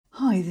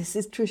Hi, this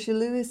is Trisha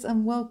Lewis,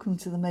 and welcome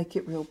to the Make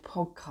It Real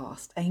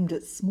podcast, aimed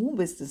at small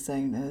business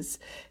owners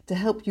to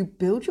help you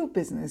build your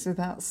business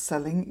without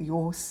selling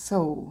your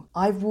soul.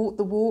 I've walked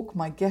the walk,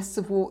 my guests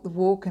have walked the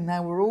walk, and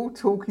now we're all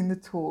talking the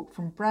talk,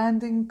 from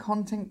branding,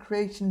 content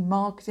creation,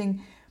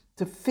 marketing,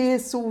 to fear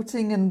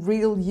sorting and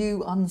real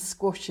you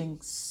unsquashing.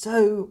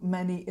 So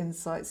many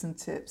insights and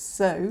tips.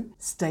 So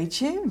stay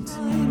tuned.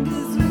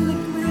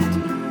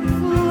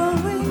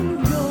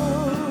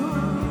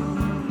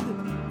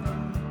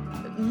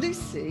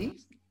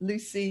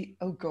 Lucy,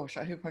 oh gosh,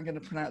 I hope I'm going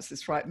to pronounce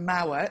this right,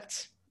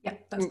 Mowat. Yeah,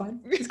 that's fine.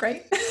 It's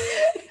great.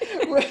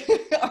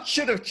 I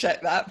should have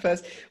checked that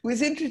first.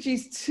 Was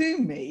introduced to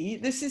me.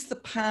 This is the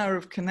power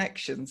of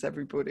connections,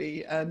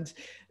 everybody, and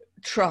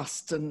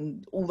trust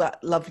and all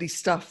that lovely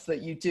stuff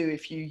that you do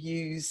if you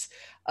use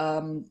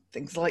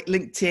things like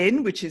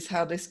LinkedIn, which is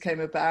how this came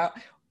about,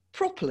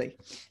 properly.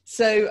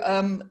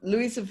 So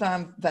Louisa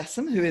Van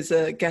Vessem, who is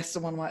a guest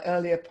on one of my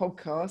earlier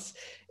podcasts,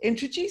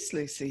 introduced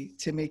Lucy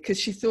to me because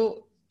she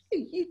thought,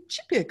 you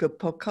should be a good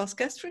podcast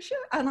guest, Trisha.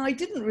 And I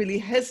didn't really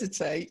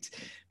hesitate,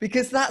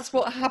 because that's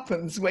what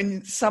happens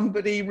when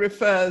somebody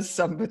refers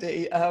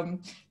somebody.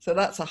 So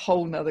that's a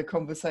whole nother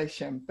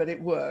conversation, but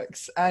it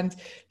works. And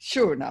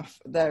sure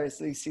enough, there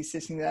is Lucy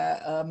sitting there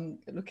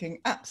looking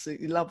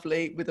absolutely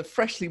lovely with a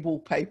freshly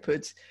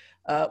wallpapered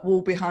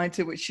wall behind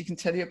her, which she can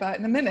tell you about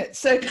in a minute.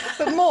 So,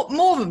 but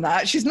more than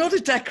that, she's not a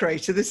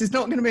decorator. This is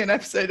not going to be an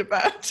episode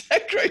about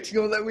decorating,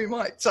 although we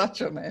might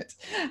touch on it.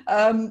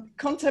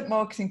 Content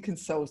marketing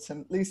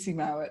consultant, Lucy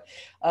Mowat,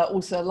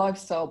 also a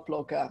lifestyle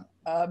blogger,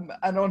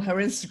 and on her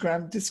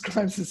Instagram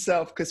describes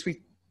herself, because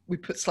we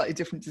put slightly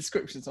different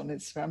descriptions on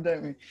Instagram,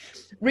 don't we?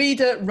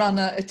 Reader,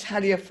 runner,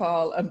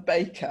 Italiophile, and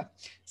baker.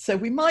 So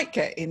we might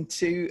get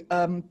into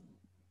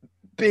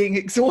being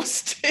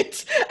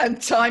exhausted and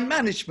time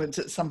management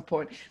at some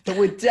point, but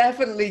we're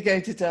definitely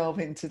going to delve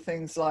into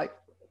things like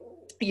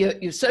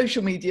your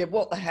social media.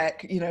 What the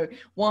heck,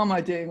 why am I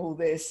doing all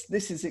this?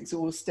 This is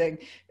exhausting.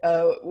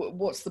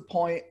 What's the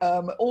point?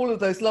 All of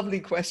those lovely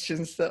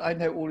questions that I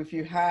know all of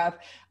you have.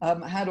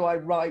 How do I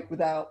write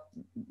without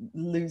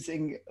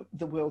losing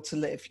the will to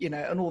live,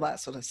 and all that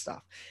sort of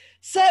stuff.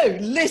 So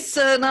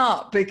listen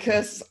up,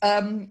 because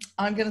I'm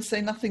going to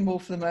say nothing more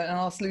for the moment and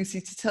ask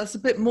Lucy to tell us a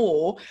bit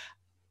more,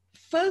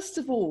 first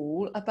of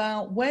all,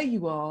 about where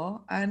you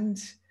are. And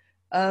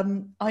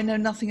I know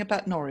nothing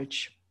about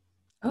Norwich.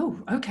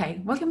 Oh,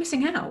 okay. Well, you're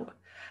missing out.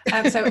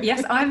 So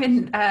yes, I'm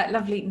in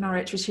lovely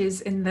Norwich, which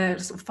is in the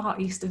sort of far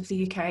east of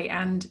the UK,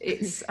 and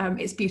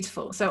it's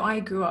beautiful. So I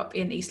grew up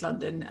in East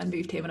London and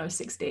moved here when I was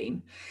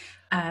 16.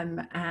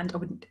 And I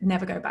would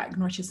never go back.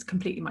 Norwich is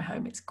completely my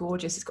home. It's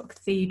gorgeous. It's got a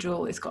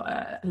cathedral. It's got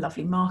a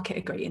lovely market,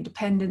 a great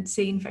independent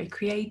scene, very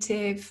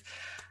creative.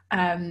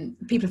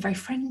 People are very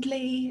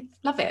friendly.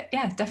 Love it.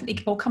 Yeah,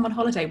 definitely. Or come on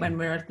holiday when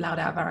we're allowed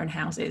out of our own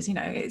houses.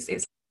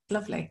 It's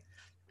lovely.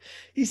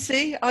 You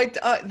see,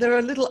 there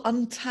are little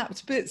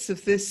untapped bits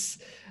of this.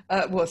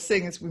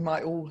 Seeing as we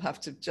might all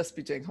have to just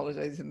be doing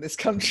holidays in this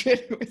country,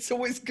 it's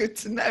always good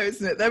to know,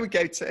 isn't it? There we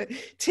go.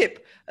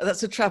 Tip.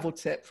 That's a travel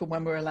tip for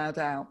when we're allowed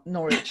out.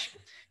 Norwich.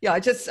 Yeah, I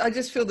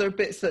just feel there are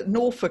bits that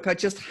Norfolk I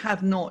just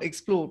have not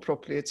explored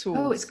properly at all.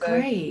 Oh, it's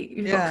great.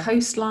 We've got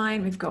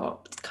coastline, we've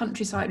got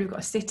countryside, we've got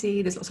a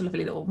city. There's lots of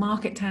lovely little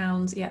market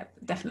towns. Yeah,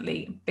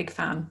 definitely big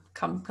fan.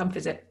 Come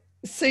visit.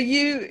 So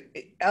you,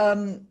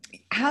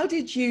 how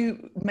did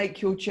you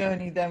make your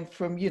journey then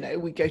from,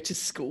 we go to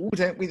school,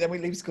 don't we? Then we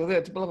leave school, blah,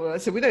 blah, blah.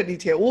 So we don't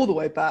need to go all the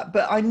way back.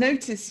 But I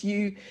noticed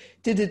you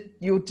did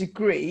your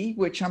degree,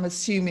 which I'm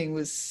assuming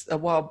was a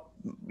while,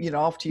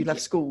 after you left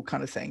school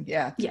kind of thing.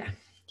 Yeah.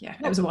 Yeah,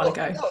 it was a while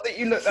ago. Not that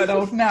you look that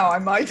old now, I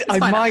might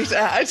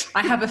add.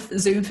 I have a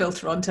Zoom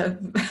filter on to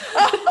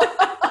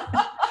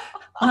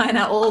iron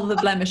out all the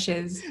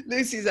blemishes.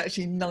 Lucy's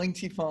actually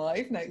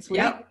 95 next week.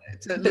 Yep.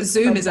 But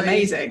Zoom is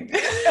amazing.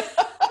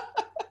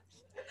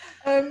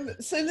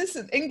 So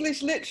listen,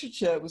 English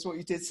literature was what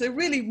you did. So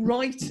really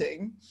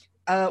writing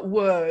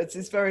words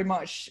is very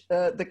much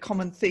the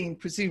common theme,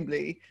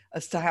 presumably,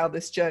 as to how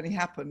this journey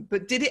happened.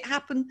 But did it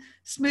happen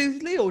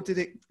smoothly, or did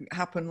it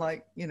happen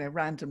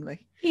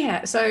randomly?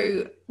 Yeah,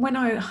 so when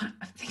I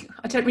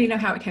don't really know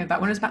how it came about.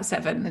 When I was about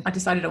 7, I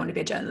decided I wanted to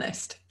be a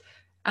journalist,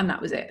 and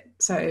that was it.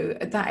 So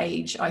at that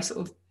age, I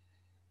sort of,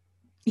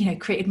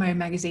 created my own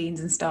magazines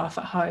and stuff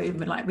at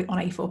home, and on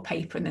A4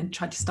 paper, and then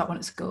tried to start one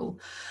at school.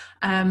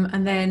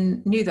 And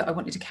then knew that I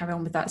wanted to carry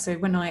on with that. So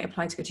when I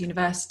applied to go to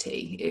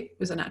university, it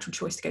was a natural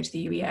choice to go to the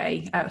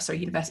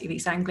University of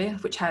East Anglia,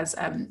 which has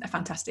a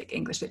fantastic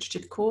English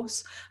literature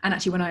course. And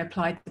actually, when I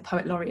applied, the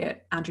poet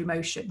laureate Andrew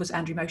Motion who was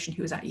at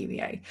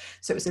UEA.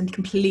 So it was a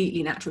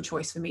completely natural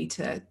choice for me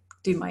to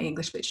do my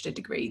English literature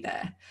degree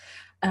there.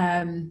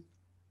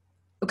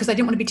 Because I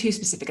didn't want to be too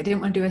specific. I didn't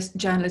want to do a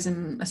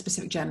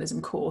specific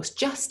journalism course,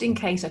 just in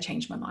case I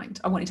changed my mind.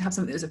 I wanted to have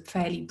something that was a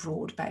fairly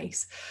broad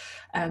base.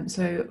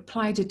 So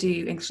applied to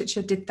do English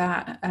literature, did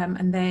that.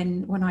 And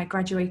then when I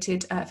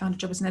graduated, I found a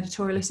job as an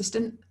editorial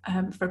assistant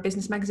for a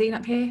business magazine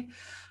up here.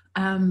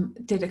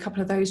 Did a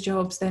couple of those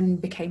jobs, then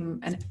became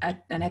an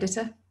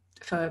editor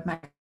for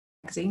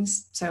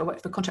magazines. So I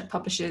worked for contract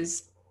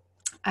publishers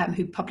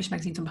who publish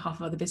magazines on behalf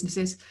of other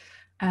businesses,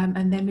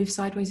 and then moved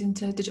sideways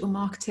into digital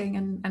marketing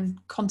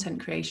and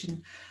content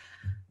creation.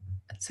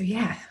 So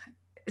yeah,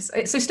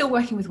 so still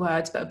working with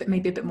words, but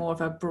maybe a bit more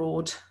of a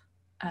broad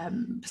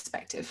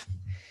perspective.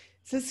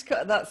 So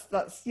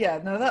that's yeah,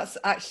 no, that's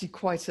actually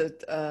quite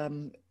a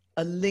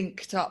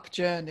linked up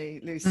journey,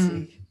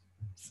 Lucy.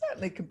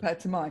 Certainly compared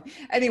to mine.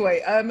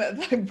 Anyway,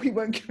 we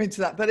won't go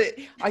into that, but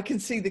I can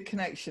see the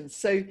connections.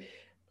 So,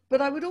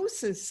 but I would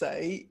also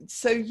say,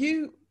 so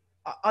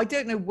I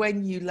don't know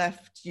when you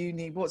left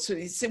uni,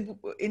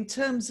 in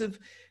terms of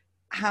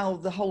how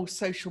the whole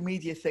social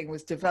media thing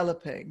was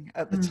developing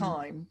at the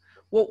time,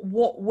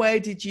 where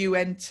did you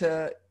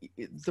enter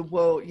the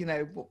world? You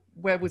know,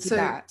 where was it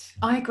at?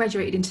 I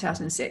graduated in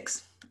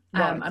 2006.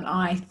 Right. And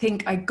I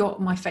think I got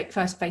my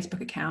first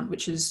Facebook account,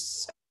 which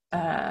was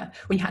when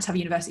you had to have a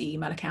university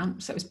email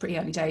account. So it was pretty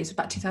early days,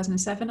 about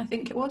 2007, I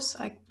think it was.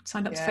 I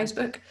signed up to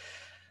Facebook.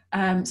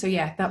 So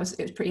yeah, it was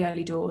pretty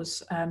early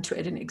doors.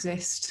 Twitter didn't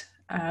exist.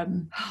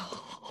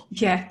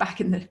 Yeah, back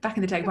in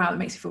the day. Wow, that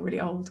makes me feel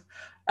really old.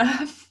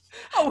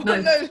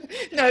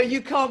 No,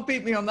 you can't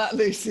beat me on that,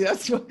 Lucy.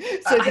 That's what,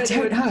 so I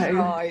don't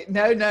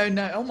know.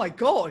 No. Oh my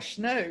gosh,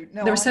 no.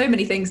 There are so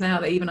many things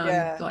now that even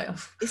I'm like,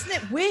 oh. Isn't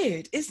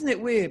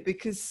it weird?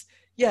 Because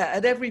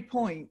at every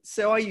point.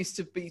 So I used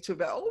to be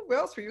about,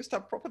 we used to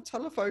have proper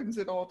telephones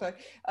in our day.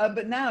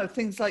 But now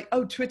things like,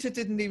 Twitter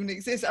didn't even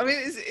exist. I mean,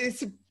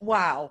 it's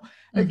wow.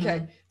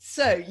 Okay.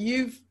 So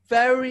you've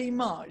very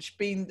much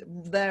been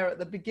there at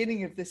the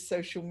beginning of this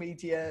social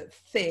media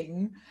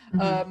thing,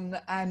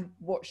 and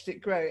watched it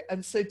grow.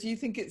 And so do you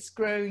think it's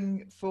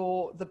growing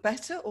for the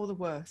better or the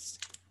worse?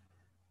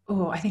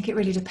 Oh, I think it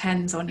really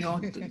depends on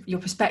your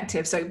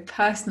perspective. So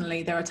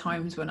personally, there are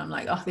times when I'm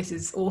like, oh, this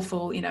is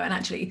awful, you know, and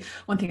actually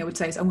one thing I would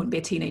say is I wouldn't be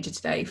a teenager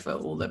today for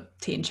all the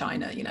tea in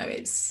China, you know,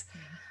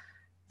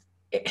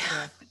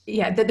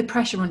 the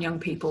pressure on young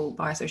people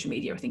via social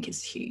media, I think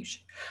is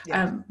huge.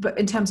 But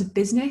in terms of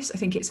business, I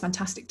think it's a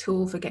fantastic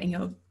tool for getting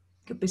your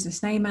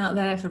business name out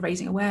there, for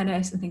raising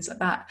awareness and things like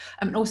that.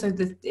 And also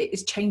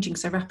it's changing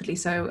so rapidly.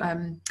 So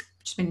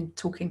just been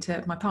talking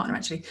to my partner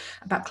actually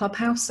about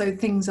Clubhouse. So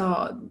things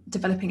are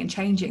developing and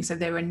changing. So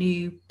there are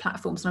new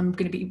platforms, and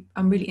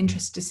I'm really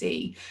interested to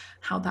see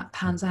how that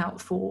pans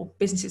out for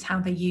businesses, how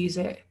they use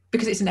it,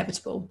 because it's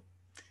inevitable.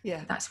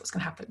 Yeah, that's what's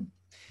going to happen.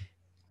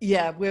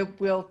 Yeah,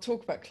 we'll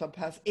talk about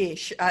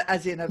Clubhouse-ish,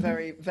 as in a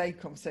very vague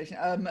conversation,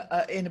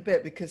 in a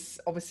bit, because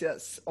obviously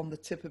that's on the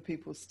tip of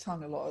people's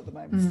tongue a lot at the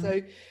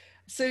moment.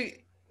 So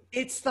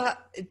it's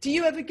that, do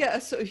you ever get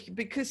a sort of,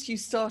 because you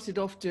started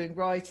off doing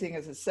writing,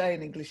 as I say,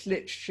 in English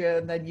literature,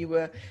 and then you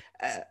were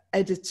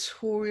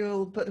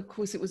editorial, but of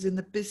course it was in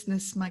the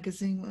business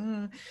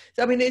magazine.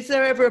 So, I mean, is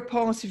there ever a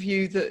part of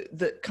you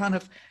that kind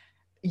of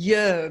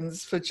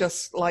yearns for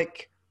just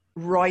like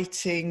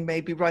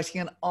maybe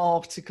writing an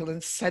article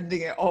and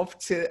sending it off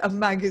to a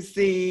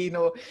magazine,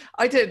 or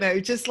I don't know,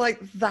 just like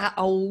that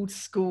old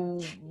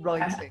school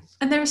writing?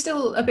 And there is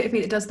still a bit of me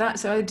that does that,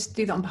 so I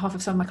do that on behalf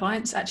of some of my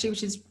clients actually,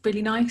 which is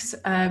really nice.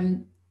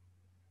 And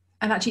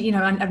actually, you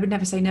know, I would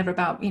never say never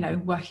about, you know,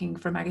 working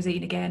for a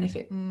magazine again if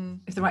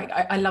the right.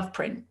 I love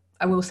print,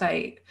 I will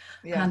say,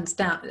 hands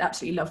down,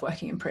 absolutely love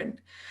working in print.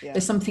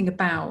 There's something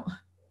about,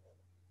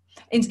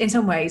 in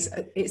some ways,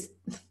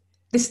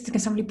 this is going to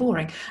sound really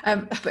boring,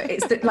 but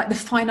it's like the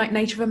finite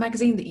nature of a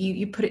magazine, that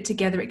you put it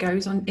together, it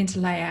goes on into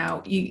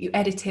layout, you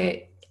edit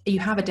it, you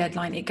have a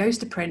deadline, it goes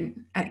to print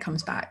and it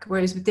comes back.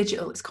 Whereas with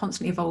digital, it's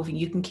constantly evolving.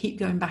 You can keep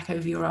going back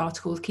over your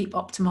articles, keep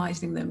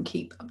optimizing them,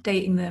 keep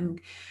updating them.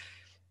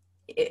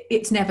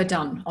 It's never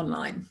done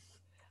online.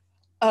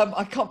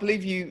 I can't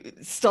believe you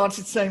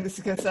started saying this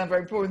is going to sound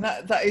very boring.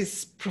 That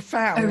is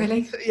profound. Oh,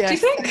 really? Yes. Do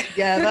you think?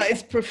 Yeah, that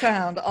is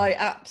profound. I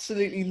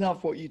absolutely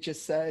love what you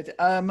just said.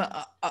 I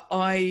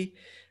mean,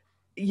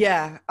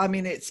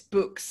 it's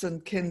books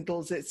and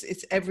Kindles.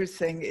 It's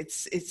everything.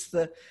 It's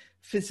the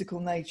physical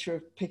nature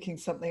of picking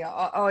something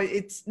up.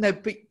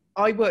 But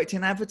I worked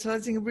in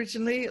advertising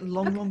originally a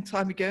long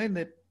time ago in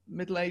the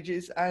Middle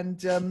Ages,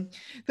 and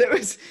there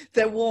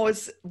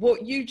was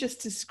what you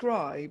just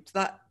described,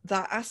 that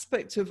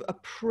aspect of a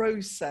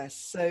process.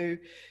 So,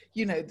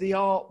 you know, the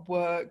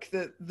artwork,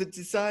 the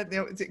design,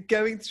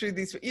 going through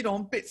these, you know,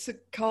 on bits of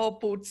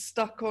cardboard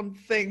stuck on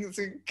things,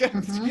 and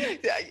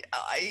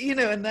you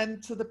know, and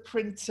then to the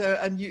printer.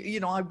 And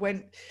you know, I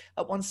went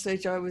at one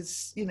stage, I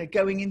was, you know,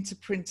 going into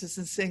printers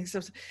and seeing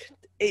stuff.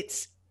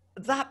 It's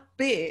that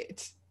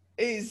bit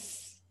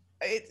is.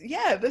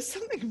 There's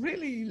something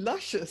really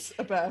luscious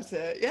about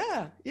it.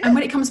 Yeah. And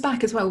when it comes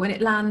back as well, when it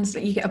lands,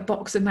 you get a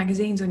box of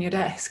magazines on your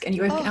desk, and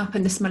you open it up,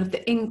 and the smell of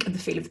the ink and the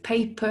feel of the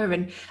paper,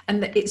 and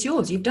it's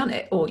yours. You've done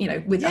it, or, you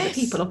know, with other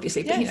people,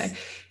 obviously. But you know,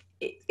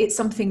 it's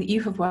something that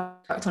you have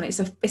worked on. It's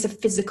a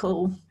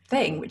physical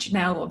thing, which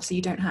now obviously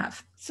you don't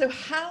have. So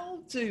how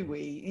do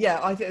we?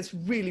 I think it's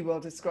really well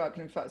described.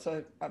 In fact,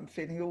 I'm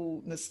feeling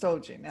all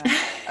nostalgic now.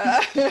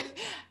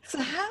 So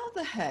how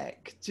the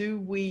heck do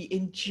we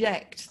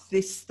inject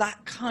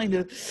that kind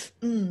of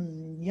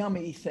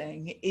yummy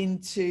thing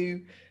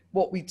into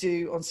what we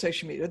do on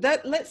social media.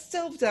 Let's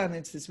delve down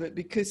into this a bit,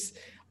 because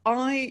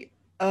I'm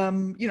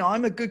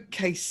a good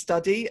case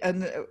study,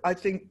 and I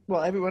think,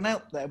 well, everyone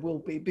out there will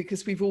be,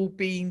 because we've all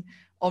been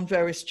on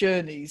various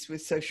journeys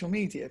with social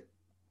media.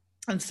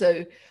 And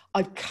so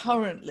I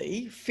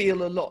currently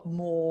feel a lot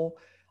more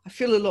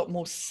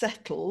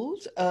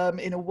settled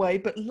in a way,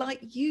 but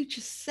like you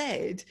just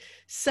said,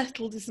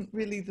 settled isn't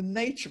really the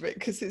nature of it,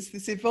 because it's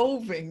this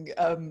evolving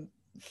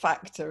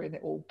factor in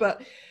it all.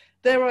 But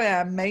there I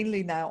am,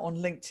 mainly now on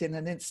LinkedIn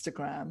and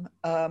Instagram.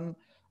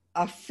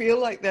 I feel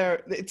like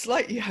it's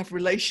like you have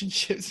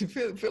relationships, and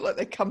feel like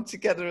they come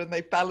together and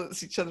they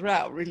balance each other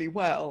out really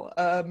well.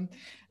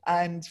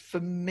 And for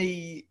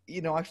me,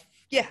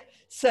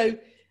 so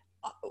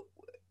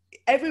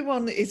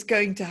everyone is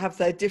going to have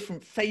their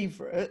different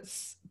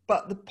favorites,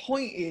 but the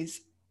point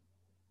is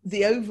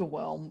the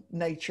overwhelm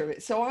nature of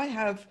it. So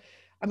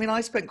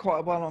I spent quite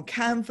a while on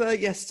Canva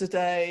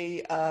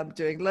yesterday,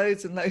 doing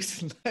loads and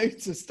loads and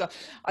loads of stuff.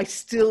 I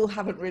still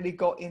haven't really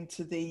got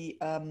into the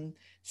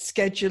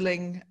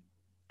scheduling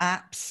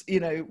apps,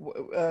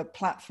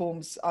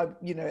 platforms.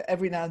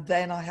 Every now and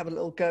then I have a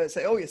little go and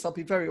say, oh yes, I'll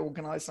be very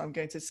organized, I'm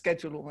going to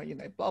schedule all my,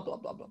 blah, blah,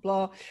 blah, blah,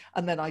 blah.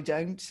 And then I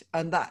don't.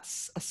 And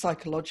that's a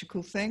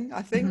psychological thing,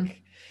 I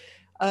think.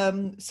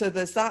 Mm-hmm. So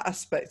there's that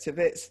aspect of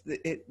it,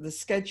 the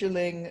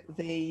scheduling,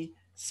 the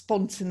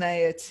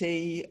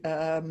spontaneity,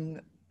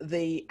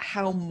 the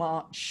how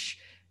much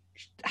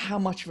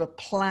of a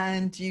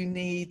plan do you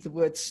need? The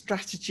word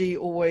strategy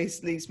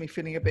always leaves me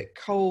feeling a bit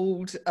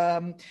cold.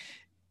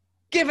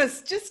 Give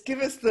us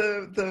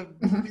the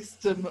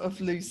wisdom of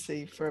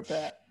Lucy for a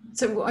bit.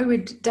 So what I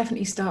would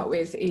definitely start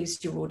with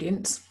is your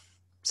audience.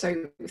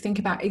 So think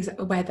about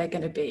exactly where they're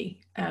going to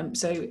be.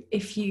 So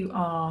if you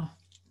are,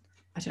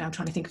 I don't know, I'm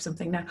trying to think of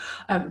something now.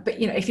 But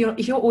if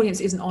your audience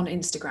isn't on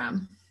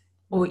Instagram,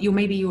 or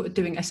maybe you're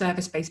doing a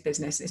service-based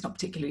business, it's not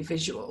particularly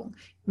visual,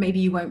 maybe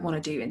you won't want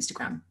to do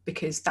Instagram,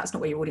 because that's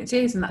not where your audience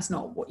is and that's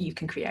not what you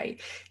can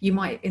create. You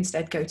might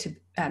instead go to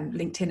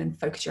LinkedIn and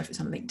focus your efforts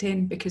on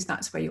LinkedIn, because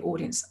that's where your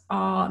audience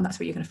are and that's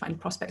where you're going to find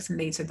prospects and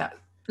leads. So that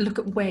look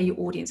at where your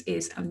audience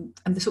is and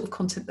the sort of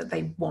content that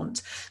they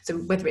want. So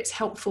whether it's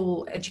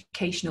helpful,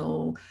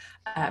 educational,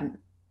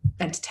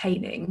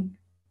 entertaining,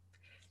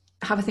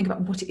 have a think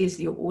about what it is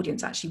that your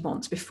audience actually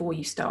wants before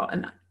you start.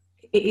 And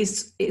it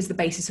is the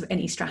basis of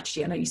any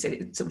strategy. I know you said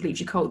it sort of leaves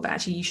you cold, but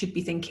actually you should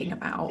be thinking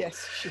about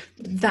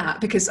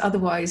that, because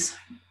otherwise,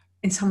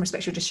 in some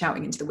respects, you're just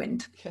shouting into the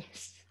wind.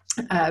 Yes.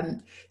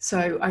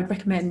 So I'd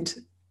recommend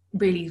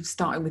really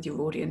starting with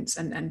your audience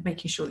and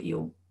making sure that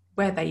you're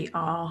where they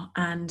are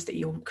and that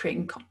you're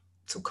creating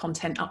sort of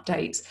content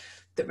updates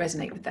that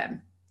resonate with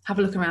them. Have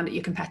a look around at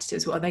your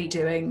competitors. What are they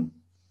doing?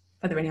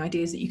 Are there any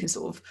ideas that you can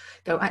sort of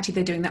go, actually,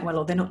 they're doing that well,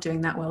 or they're not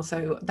doing that well?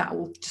 So that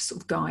will just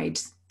sort of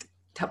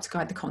help to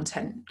guide the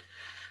content,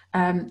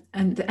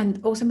 and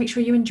also make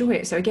sure you enjoy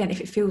it. So again,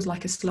 if it feels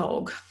like a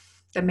slog,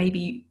 then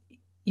maybe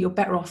you're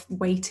better off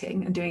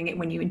waiting and doing it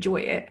when you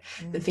enjoy it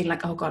than feeling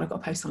like, oh God, I've got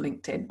to post on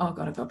LinkedIn. Oh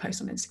God, I've got to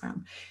post on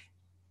Instagram.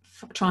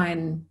 Try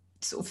and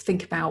sort of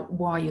think about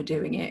why you're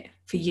doing it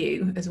for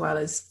you as well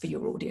as for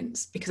your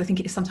audience, because I think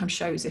it sometimes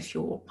shows if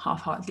you're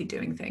half-heartedly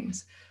doing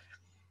things.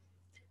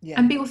 Yeah.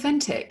 And be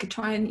authentic.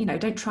 Try and,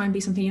 don't try and be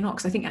something you're not,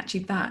 because I think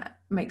actually that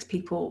makes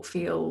people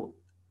feel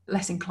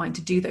less inclined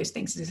to do those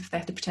things, as if they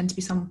have to pretend to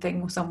be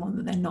something or someone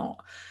that they're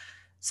not.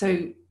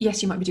 So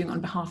yes, you might be doing it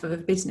on behalf of a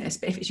business,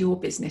 but if it's your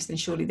business, then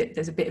surely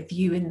there's a bit of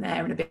you in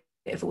there and a bit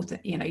of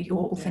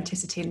your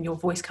authenticity and your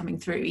voice coming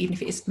through, even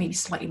if it is maybe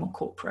slightly more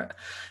corporate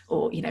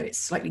or it's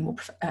slightly more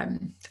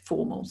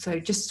formal. So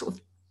just sort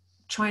of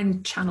try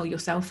and channel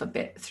yourself a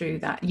bit through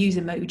that. Use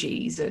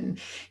emojis and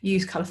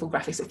use colourful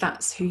graphics if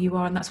that's who you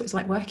are and that's what it's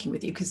like working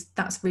with you, because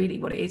that's really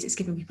what it is. It's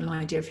giving people an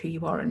idea of who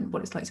you are and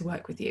what it's like to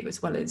work with you,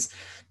 as well as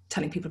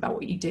telling people about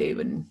what you do.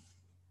 And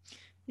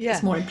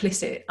it's more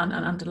implicit and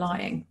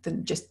underlying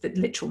than just the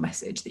literal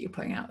message that you're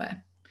putting out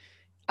there.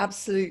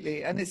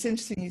 Absolutely. And it's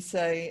interesting you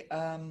say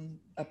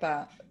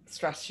about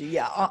strategy.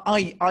 Yeah,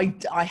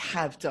 I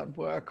have done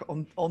work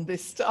on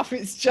this stuff.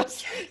 It's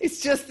just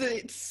that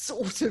it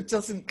sort of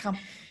doesn't come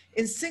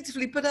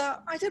instinctively, but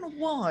I don't know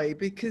why,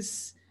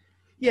 because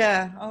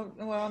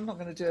I'm not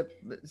going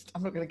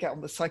to get on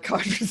the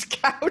psychiatrist's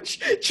couch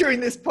during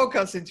this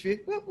podcast interview.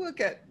 We'll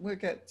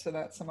get to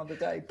that some other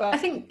day. But I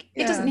think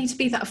it doesn't need to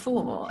be that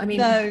formal. I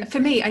mean, for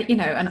me,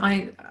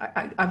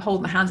 I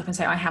hold my hands up and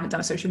say I haven't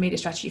done a social media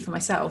strategy for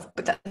myself,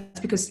 but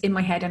that's because in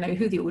my head I know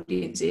who the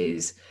audience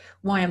is,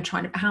 how I'm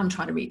trying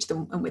to reach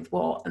them, and with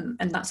what, and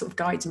that sort of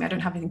guides me. I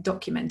don't have anything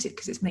documented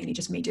because it's mainly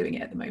just me doing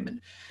it at the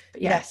moment.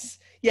 But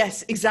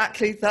Yes,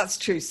 exactly. That's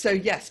true. So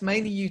yes,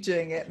 mainly you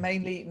doing it,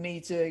 mainly me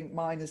doing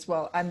mine as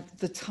well. And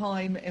the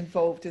time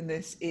involved in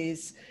this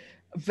is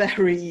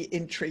very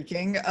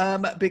intriguing,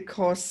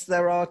 because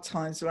there are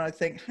times when I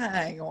think,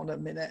 hang on a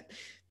minute,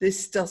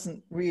 this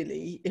doesn't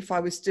really, if I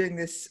was doing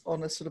this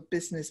on a sort of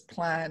business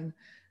plan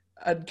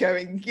and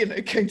going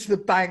to the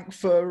bank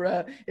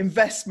for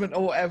investment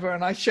or whatever,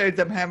 and I showed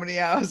them how many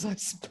hours I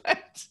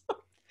spent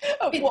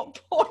At what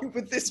point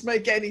would this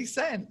make any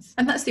sense?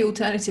 And that's the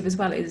alternative as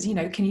well, is,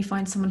 can you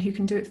find someone who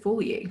can do it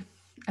for you?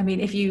 I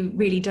mean, if you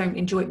really don't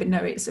enjoy it, but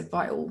know it's a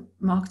vital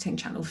marketing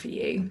channel for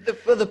you,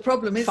 the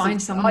problem is,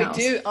 find someone else.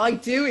 I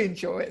do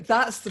enjoy it.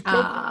 That's the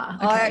problem.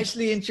 Okay. I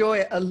actually enjoy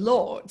it a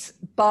lot,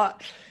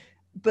 but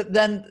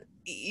then,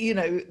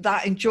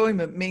 that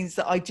enjoyment means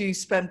that I do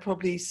spend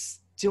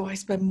do I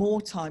spend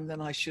more time than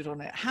I should on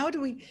it? How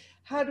do we,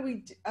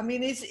 I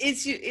mean,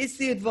 is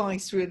the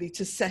advice really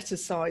to set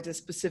aside a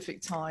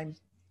specific time?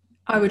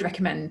 I would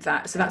recommend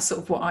that. So that's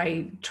sort of what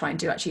I try and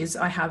do actually, is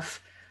I have,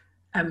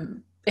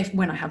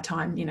 when I have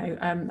time,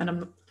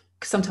 and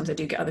sometimes I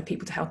do get other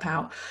people to help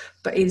out,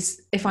 but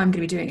if I'm going to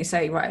be doing it,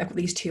 say, right, I've got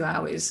these 2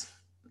 hours,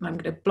 and I'm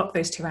going to block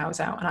those 2 hours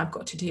out, and I've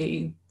got to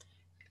do,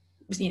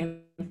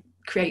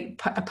 create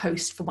a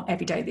post for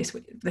every day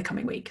the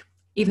coming week.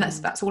 Even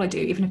that's all I do.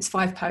 Even if it's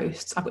 5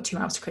 posts, I've got 2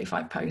 hours to create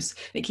 5 posts.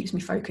 And it keeps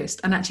me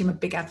focused. And actually, I'm a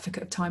big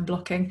advocate of time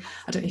blocking.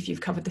 I don't know if you've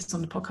covered this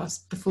on the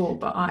podcast before,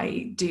 but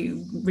I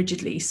do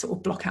rigidly sort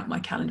of block out my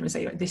calendar and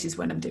say, this is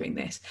when I'm doing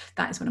this.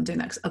 That is when I'm doing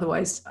that. Because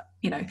otherwise,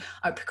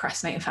 I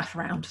procrastinate and faff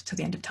around till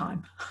the end of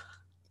time.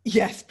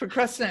 Yes,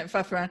 procrastinate and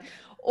faff around.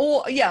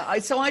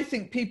 So I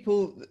think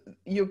people,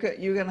 you're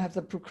going to have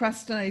the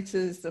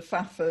procrastinators, the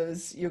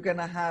faffers, you're going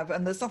to have,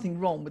 and there's nothing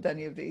wrong with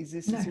any of these.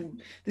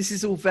 This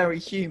is all very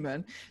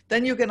human.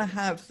 Then you're going to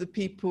have the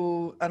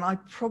people, and I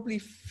probably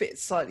fit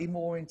slightly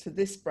more into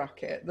this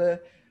bracket,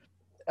 the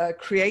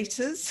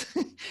creators.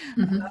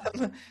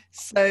 Mm-hmm.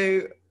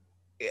 So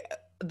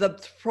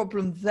the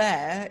problem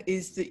there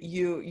is that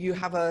you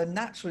have a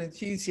natural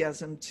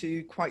enthusiasm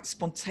to quite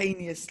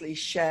spontaneously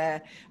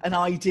share an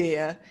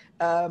idea.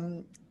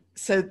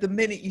 So the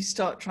minute you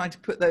start trying to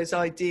put those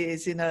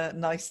ideas in a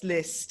nice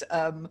list,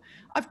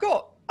 I've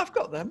got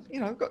them,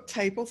 I've got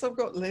tables, I've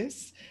got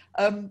lists,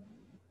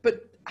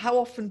 but how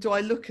often do I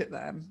look at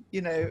them,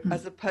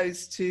 as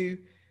opposed to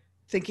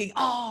thinking,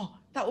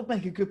 that would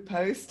make a good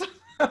post.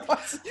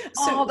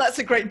 That's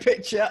a great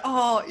picture.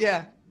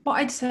 Yeah. What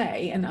I'd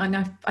say, and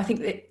I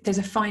think that there's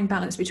a fine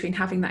balance between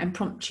having that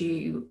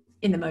impromptu,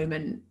 in the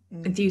moment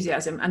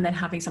enthusiasm, and then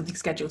having something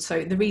scheduled.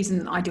 So the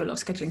reason I do a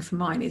lot of scheduling for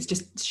mine is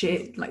just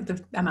sheer, like,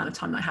 the amount of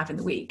time that I have in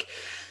the week.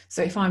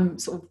 So if I'm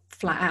sort of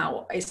flat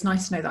out, it's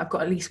nice to know that I've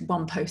got at least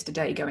 1 post a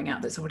day going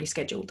out that's already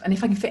scheduled. And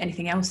if I can fit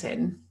anything else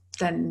in,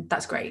 then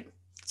that's great.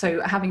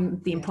 So having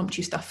the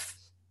impromptu stuff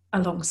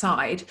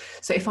alongside.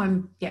 So if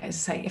I'm, as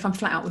I say, if I'm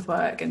flat out with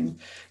work and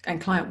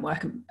client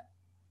work,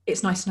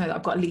 it's nice to know that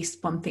I've got at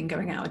least 1 thing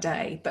going out a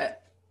day.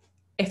 But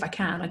if I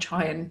can, I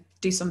try and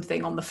do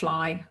something on the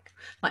fly,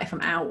 like if I'm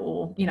out,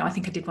 or, I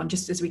think I did one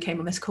just as we came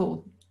on this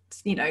call,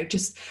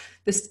 just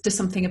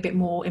something a bit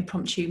more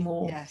impromptu,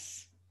 more.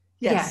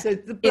 Yes. So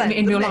the blend,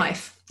 in real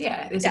life.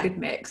 Yeah, there's a good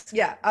mix.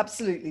 Yeah,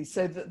 absolutely.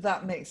 So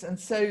that mix. And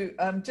so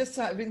just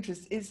out of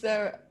interest, is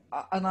there,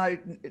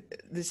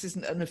 this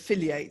isn't an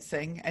affiliate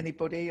thing,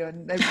 anybody,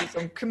 and nobody's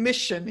on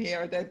commission here,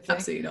 I don't think.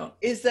 Absolutely not.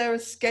 Is there a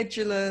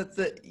scheduler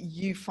that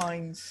you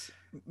find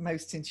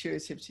most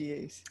intuitive to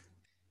use?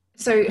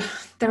 So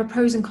there are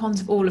pros and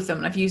cons of all of them,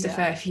 and I've used a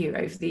fair few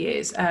over the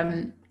years.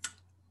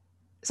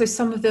 So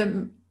some of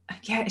them,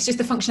 it's just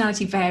the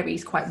functionality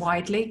varies quite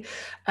widely.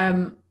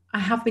 I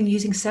have been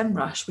using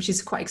SEMrush, which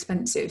is quite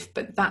expensive,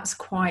 but that's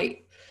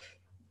quite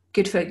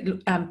good for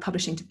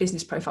publishing to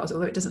business profiles,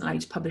 although it doesn't allow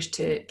you to publish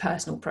to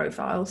personal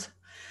profiles.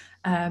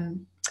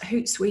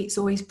 Hootsuite's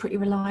always pretty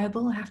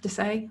reliable, I have to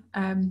say.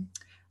 And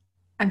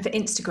for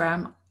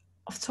Instagram,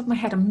 off the top of my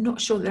head, I'm not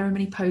sure that there are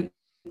many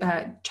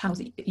channels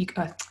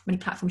that many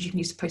platforms you can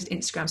use to post to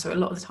Instagram. So a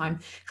lot of the time,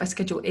 if I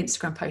schedule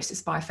Instagram posts,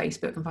 it's via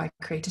Facebook and via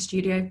Creator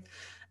Studio,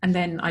 and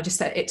then I just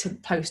set it to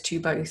post to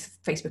both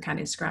Facebook and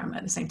Instagram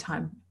at the same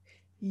time.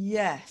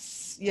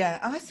 Yes, yeah,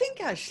 I think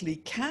actually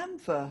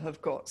Canva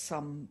have got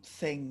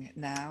something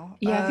now.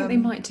 I think they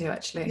might do,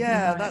 actually.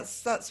 Yeah,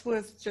 that's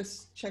worth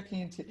just checking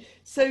into.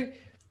 So,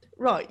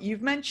 right,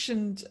 you've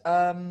mentioned it's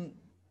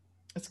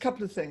a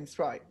couple of things,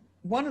 right?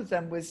 One of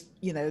them was,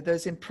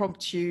 those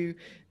impromptu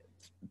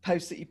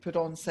posts that you put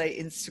on, say,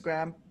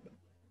 Instagram,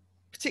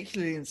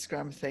 particularly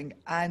Instagram thing,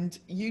 and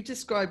you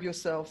describe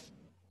yourself,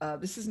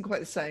 this isn't quite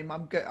the same,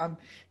 I'm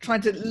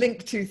trying to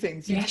link 2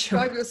 things. You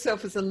describe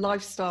yourself as a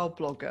lifestyle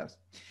blogger.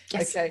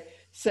 Yes. Okay,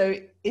 so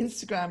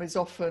Instagram is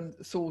often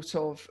thought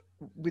of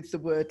with the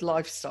word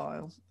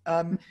lifestyle.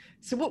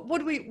 So what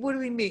do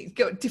we mean?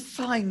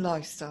 Define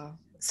lifestyle.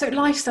 So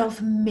lifestyle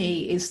for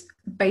me is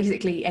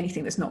basically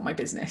anything that's not my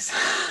business.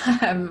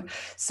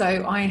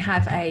 So I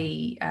have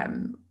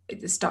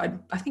it started,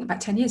 I think,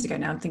 about 10 years ago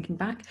now, I'm thinking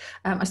back.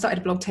 I started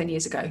a blog 10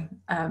 years ago,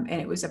 and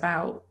it was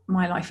about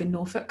my life in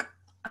Norfolk.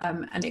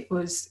 And it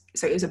was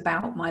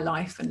about my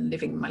life and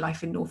living my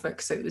life in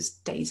Norfolk. So it was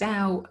days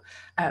out,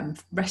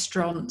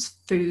 restaurants,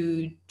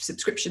 food,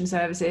 subscription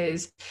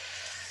services,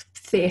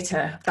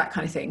 theatre, that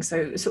kind of thing.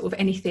 So sort of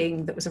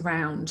anything that was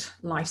around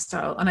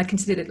lifestyle. And I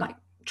considered like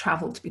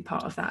travel to be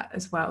part of that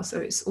as well. So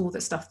it's all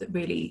the stuff that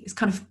really is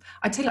kind of,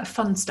 I'd say, like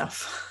fun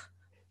stuff.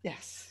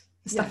 Yes.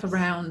 Stuff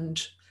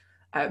around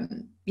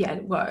yeah,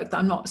 well,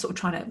 I'm not sort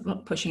of I'm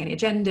not pushing any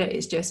agenda.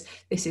 It's just,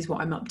 this is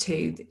what I'm up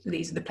to.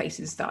 These are the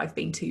places that I've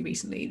been to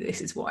recently.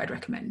 This is what I'd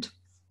recommend.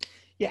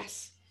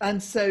 Yes.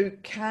 And so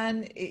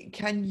do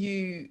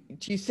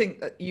you think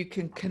that you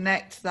can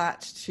connect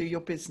that to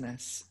your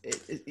business?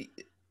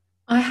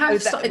 I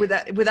have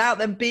started, without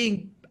them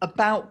being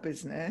about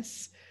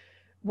business,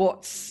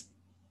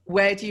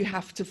 where do you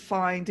have to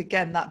find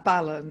again that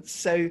balance?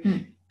 So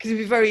because it'd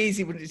be very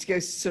easy, wouldn't it, to go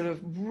sort of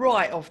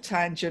right off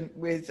tangent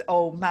with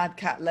mad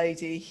cat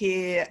lady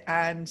here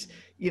and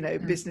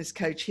business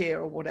coach here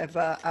or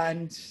whatever,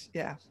 and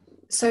yeah.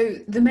 So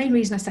the main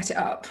reason I set it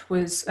up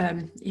was,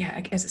 as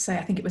I say,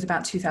 I think it was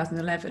about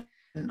 2011.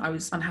 I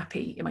was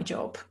unhappy in my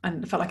job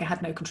and felt like I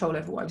had no control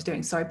over what I was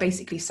doing. So I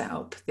basically set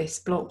up this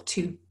blog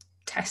to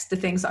test the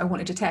things that I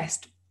wanted to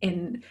test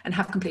in and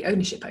have complete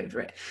ownership over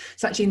it.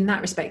 So actually in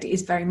that respect, it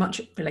is very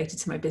much related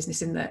to my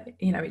business in that,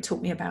 it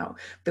taught me about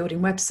building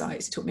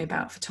websites, it taught me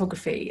about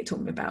photography, it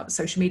taught me about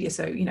social media.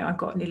 So, I've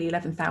got nearly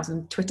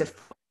 11,000 Twitter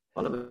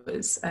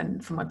followers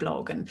and for my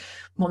blog, and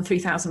more than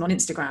 3,000 on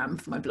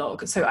Instagram for my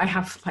blog. So I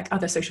have like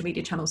other social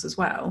media channels as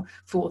well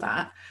for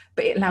that,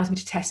 but it allows me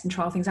to test and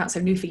trial things out.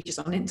 So new features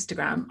on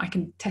Instagram, I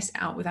can test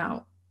it out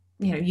without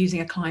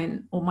using a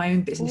client or my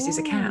own business's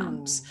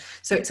accounts.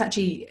 So it's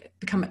actually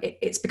become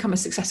a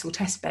successful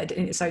test bed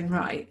in its own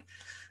right.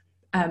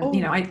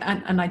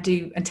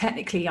 And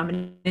technically I'm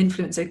an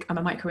influencer, I'm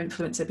a micro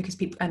influencer because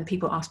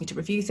people ask me to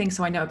review things.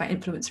 So I know about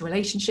influencer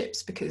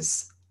relationships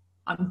because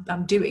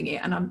I'm doing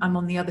it, and I'm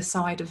on the other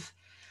side of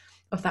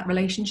that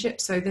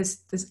relationship. So there's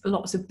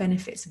lots of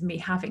benefits of me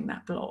having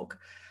that blog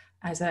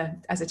as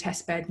a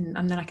test bed,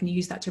 and then I can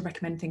use that to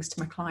recommend things to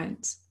my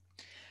clients.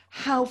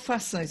 How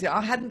fascinating.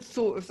 I hadn't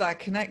thought of that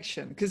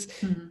connection because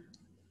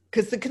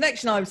the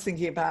connection I was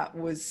thinking about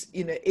was,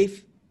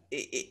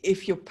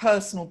 if your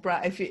personal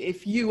brand,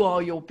 if you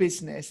are your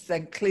business,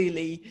 then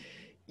clearly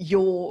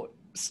your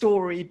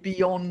story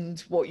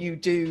beyond what you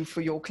do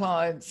for your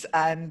clients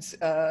and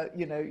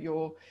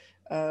your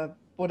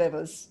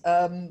whatever's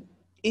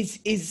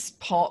is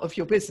part of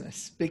your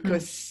business,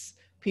 because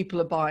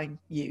people are buying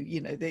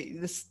you,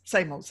 the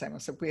same old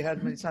stuff we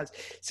heard many times.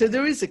 So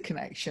there is a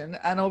connection,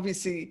 and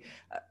obviously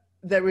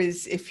there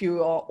is, if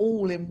you are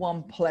all in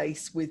one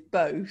place with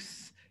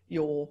both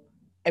your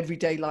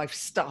everyday life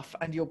stuff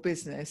and your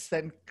business,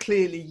 then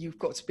clearly you've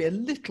got to be a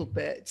little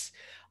bit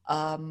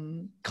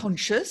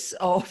conscious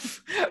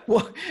of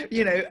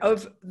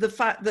of the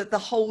fact that the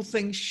whole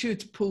thing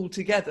should pull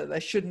together. There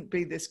shouldn't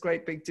be this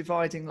great big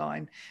dividing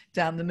line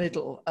down the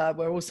middle,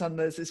 where all of a sudden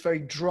there's this very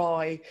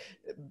dry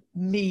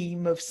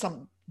meme of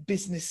some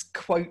business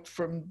quote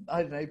from,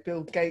 I don't know,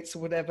 Bill Gates or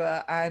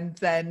whatever, and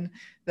then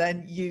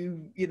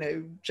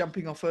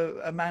jumping off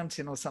a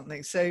mountain or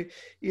something. So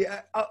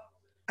yeah,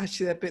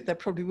 actually there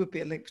probably would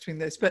be a link between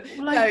those, but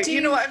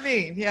you know what I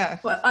mean? Yeah.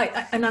 Well,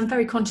 I'm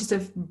very conscious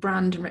of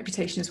brand and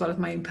reputation as well as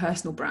my own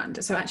personal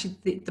brand. So actually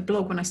the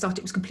blog, when I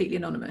started, was completely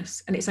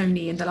anonymous, and it's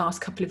only in the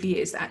last couple of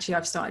years that actually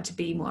I've started to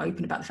be more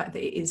open about the fact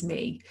that it is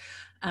me,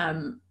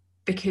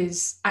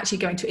 because actually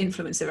going to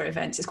influencer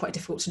events is quite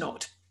difficult to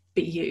not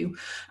be you.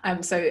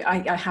 So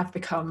I have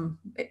become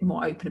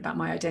more open about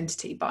my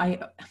identity.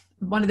 But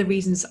one of the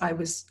reasons I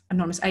was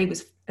anonymous,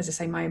 was, as I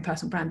say, my own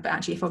personal brand, but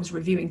actually if I was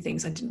reviewing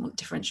things, I didn't want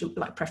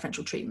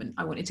preferential treatment.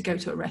 I wanted to go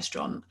to a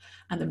restaurant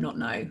and them not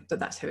know that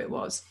that's who it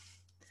was.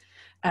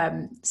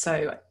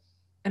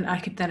 And I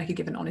could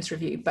give an honest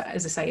review. But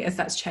as I say, as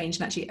that's changed,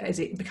 and actually as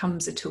it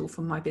becomes a tool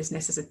for my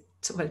business, as a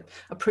sort of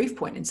a proof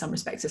point in some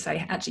respects, to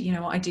say, actually, you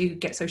know what, I do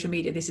get social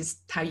media. This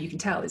is how you can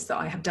tell, is that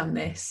I have done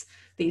this.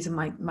 These are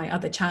my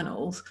other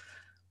channels.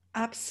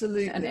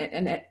 Absolutely.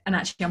 And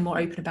actually I'm more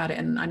open about it,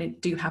 and I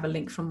do have a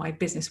link from my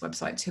business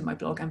website to my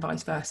blog and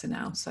vice versa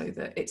now, so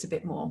that it's a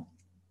bit more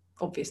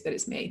obvious that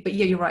it's me. But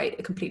yeah, you're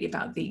right, completely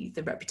about the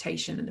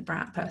reputation and the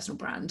personal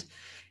brand,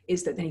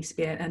 is that there needs to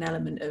be an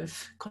element of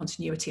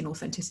continuity and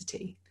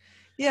authenticity.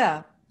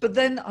 Yeah, but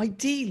then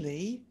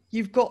ideally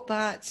you've got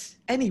that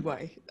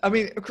anyway. I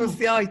mean, of course,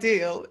 the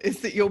ideal is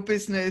that your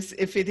business,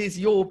 if it is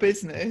your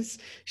business,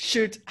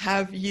 should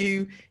have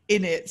you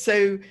in it.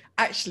 So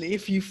actually,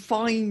 if you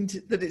find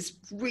that it's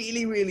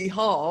really, really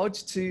hard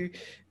to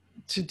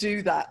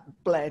do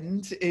that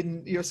blend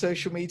in your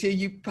social media,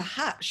 you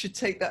perhaps should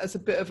take that as a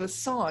bit of a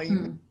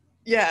sign.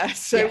 Yeah,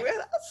 so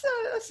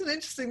that's an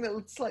interesting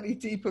little slightly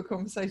deeper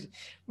conversation.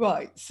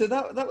 Right, so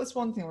that was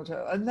one thing I wanted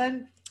to, and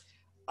then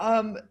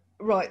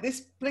right, this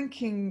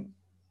blinking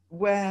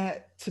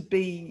where to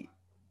be.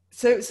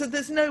 So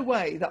there's no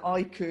way that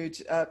I could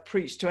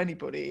preach to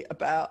anybody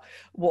about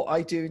what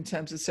I do in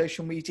terms of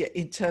social media,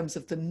 in terms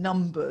of the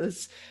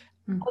numbers,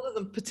 other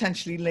than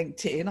potentially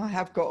LinkedIn. I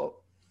have got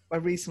a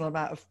reasonable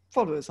amount of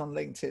followers on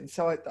LinkedIn,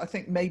 so I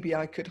think maybe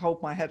I could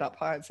hold my head up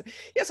high and say,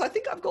 yes, I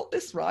think I've got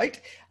this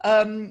right.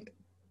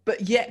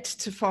 But yet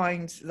to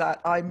find that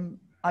I'm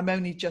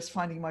only just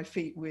finding my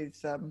feet with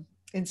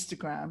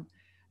Instagram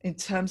in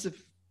terms of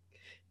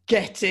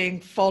getting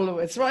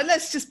followers, right?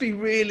 Let's just be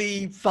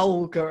really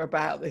vulgar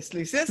about this,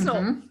 Lucy. Let's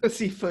not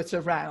pussyfoot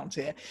around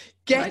here.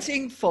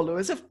 Getting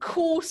followers, of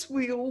course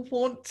we all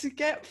want to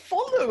get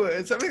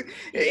followers. I mean,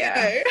 you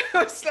know,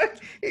 it's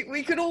like,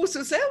 we could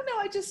also say, oh no,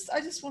 I just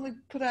want to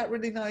put out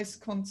really nice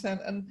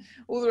content and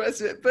all the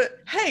rest of it. But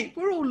hey,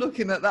 we're all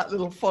looking at that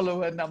little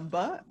follower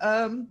number.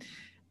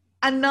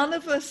 And none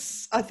of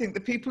us, I think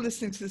the people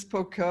listening to this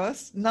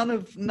podcast, none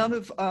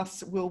of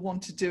us will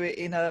want to do it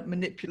in a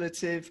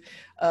manipulative,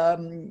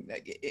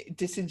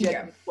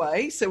 disingenuous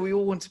way. So we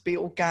all want to be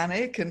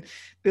organic and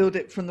build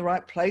it from the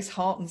right place,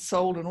 heart and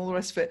soul and all the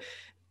rest of it.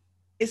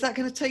 Is that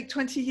going to take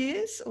 20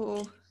 years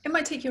or? It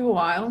might take you a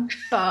while,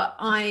 but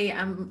I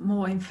am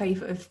more in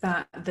favour of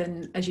that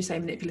than, as you say,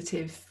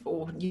 manipulative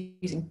or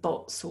using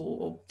bots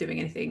or doing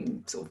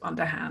anything sort of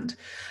underhand.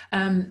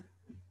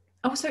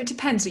 Also, it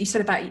depends. You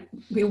said about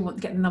we all want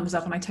to get the numbers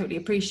up, and I totally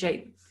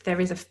appreciate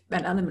there is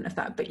an element of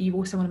that, but you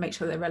also want to make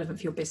sure they're relevant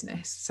for your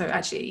business. So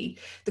actually,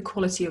 the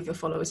quality of your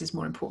followers is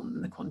more important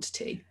than the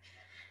quantity.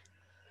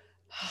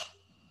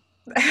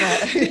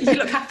 You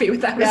look happy with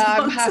that response.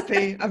 Yeah, I'm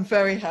happy. I'm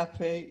very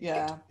happy.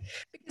 Yeah.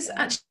 Because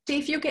actually,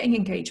 if you're getting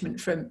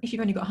engagement if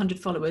you've only got 100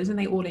 followers and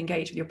they all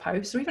engage with your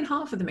posts, or even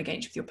half of them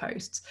engage with your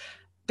posts,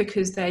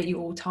 because they're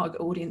your target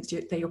audience,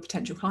 they're your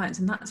potential clients,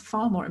 and that's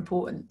far more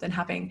important than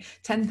having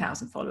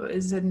 10,000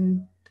 followers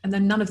and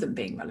then none of them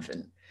being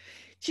relevant.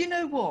 Do you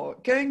know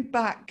what? Going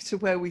back to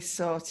where we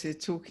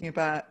started talking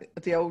about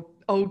the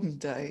olden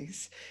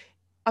days,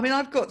 I mean,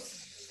 I've got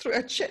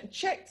I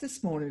checked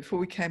this morning before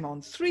we came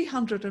on,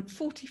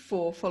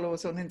 344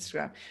 followers on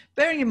Instagram.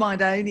 Bearing in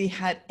mind, I only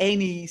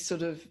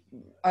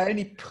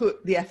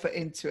put the effort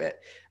into it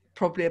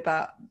probably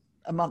about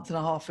a month and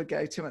a half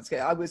ago, 2 months ago.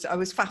 I was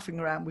faffing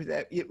around with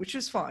it, which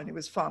was fine. It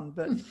was fun.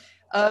 But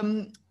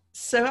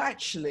so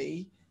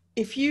actually,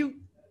 if you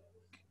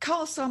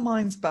cast our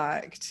minds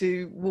back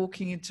to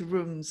walking into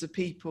rooms of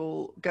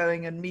people,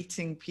 going and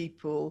meeting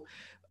people,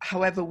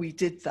 however we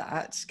did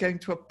that, going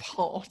to a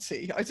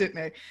party, I don't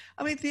know.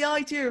 I mean, the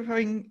idea of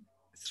having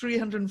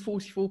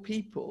 344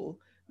 people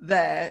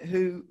there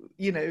who,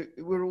 you know,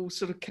 were all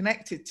sort of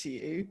connected to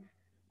you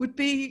would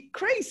be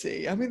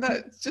crazy. I mean,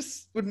 that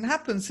just wouldn't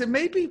happen. So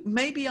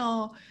maybe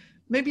our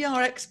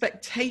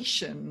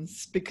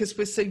expectations, because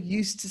we're so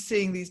used to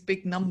seeing these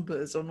big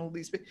numbers on all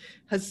these,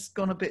 has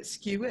gone a bit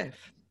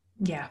skew-if.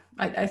 Yeah,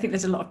 I think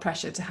there's a lot of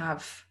pressure to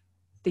have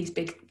these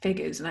big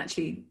figures, and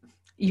actually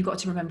you've got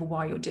to remember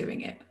why you're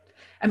doing it.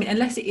 I mean,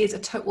 unless it is a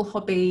total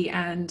hobby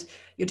and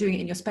you're doing it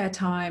in your spare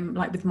time,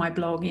 like with my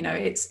blog, you know,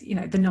 it's, you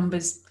know, the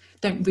numbers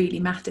don't really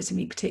matter to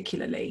me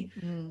particularly.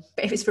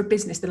 But if it's for a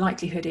business, the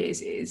likelihood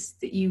is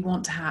that you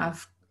want to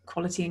have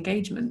quality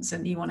engagements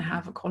and you want to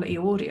have a quality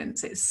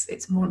audience.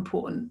 It's more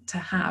important to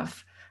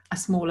have a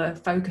smaller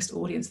focused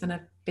audience than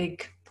a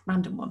big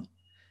random one.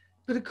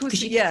 But of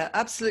course, yeah,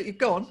 absolutely.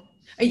 Go on.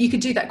 You could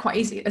do that quite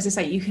easily. As I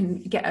say, you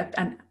can get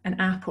an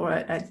app or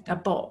a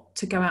bot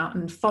to go out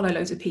and follow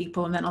loads of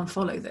people and then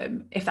unfollow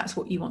them if that's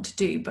what you want to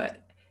do.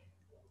 But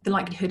the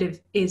likelihood of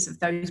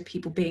those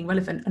people being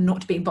relevant and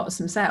not being bots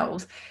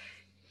themselves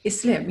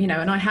is slim, you know.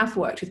 And I have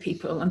worked with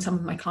people and some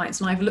of my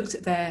clients, and I've looked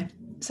at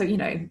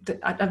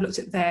I've looked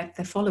at their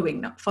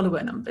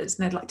follower numbers,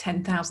 and they're like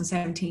 10,000,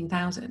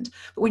 17,000.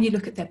 But when you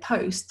look at their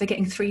posts, they're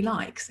getting 3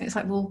 likes. And it's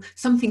like, well,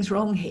 something's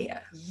wrong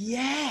here.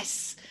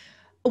 Yes.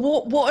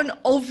 What an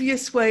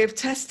obvious way of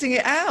testing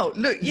it out.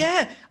 Look,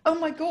 yeah. Oh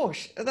my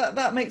gosh,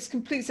 that makes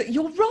complete sense.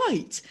 You're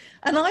right.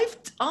 And I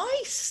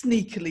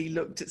sneakily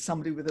looked at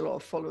somebody with a lot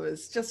of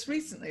followers just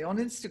recently on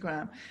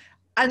Instagram,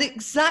 and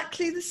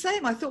exactly the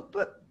same. I thought,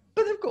 but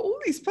they've got all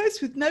these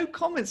posts with no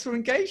comments or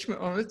engagement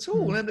on at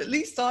all. And at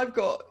least I've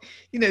got,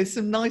 you know,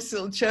 some nice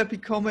little chirpy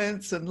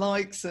comments and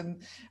likes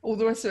and all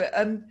the rest of it.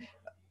 And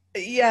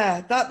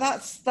yeah,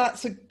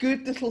 that's a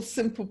good little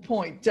simple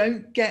point.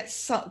 Don't get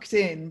sucked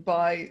in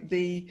by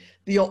the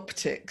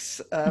optics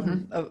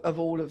of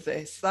all of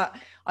this. That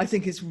I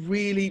think is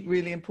really,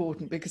 really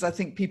important, because I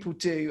think people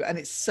do, and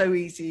it's so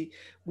easy.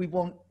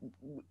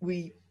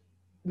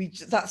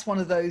 That's one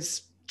of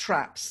those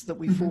traps that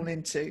we fall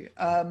into.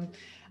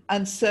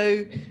 And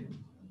so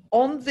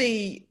on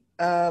the,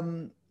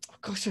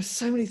 gosh, there's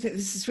so many things.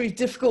 This is really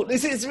difficult.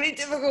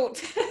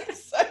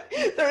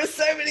 There are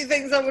so many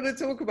things I want to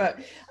talk about.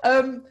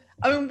 I mean,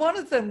 one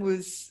of them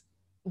was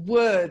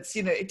words.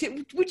 You know,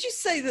 would you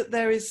say that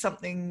there is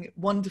something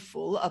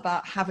wonderful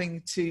about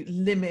having to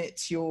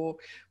limit your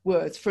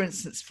words? For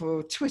instance,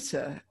 for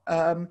Twitter,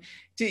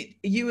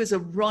 you as a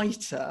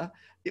writer,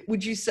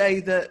 would you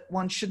say that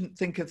one shouldn't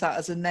think of that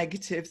as a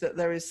negative, that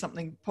there is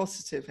something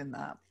positive in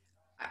that?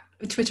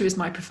 Twitter is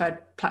my preferred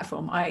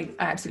platform. I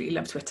absolutely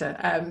love Twitter.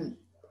 And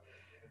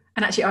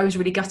actually, I was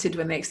really gutted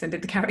when they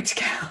extended the character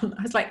count.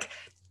 I was like,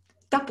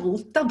 double,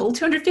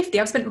 250.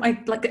 I've spent my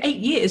 8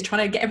 years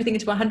trying to get everything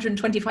into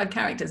 125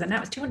 characters, and now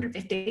it's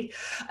 250.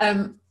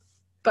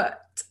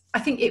 But I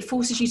think it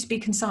forces you to be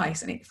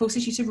concise, and it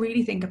forces you to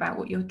really think about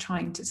what you're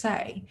trying to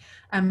say.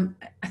 I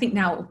think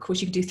now, of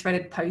course, you can do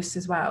threaded posts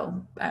as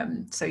well,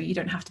 so you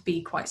don't have to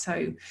be quite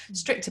so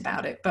strict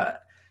about it.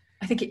 But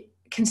I think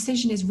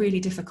concision is really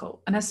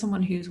difficult. And as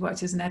someone who's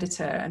worked as an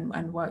editor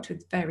and worked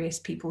with various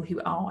people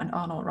who are and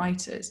are not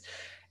writers,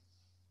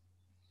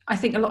 I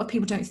think a lot of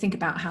people don't think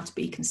about how to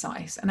be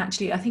concise. And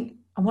actually, I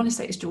want to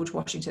say it's George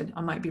Washington,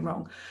 I might be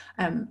wrong.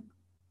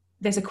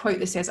 There's a quote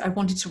that says, "I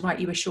wanted to write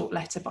you a short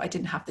letter, but I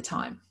didn't have the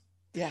time."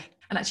 Yeah.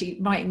 And actually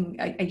writing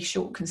a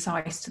short,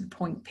 concise, to the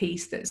point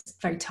piece that's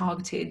very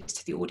targeted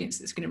to the audience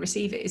that's going to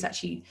receive it is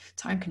actually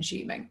time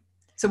consuming.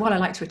 So while I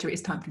like Twitter, it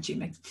is time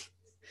consuming.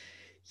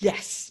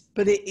 Yes,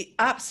 but it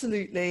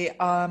absolutely.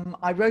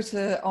 I wrote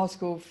an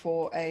article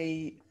for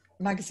a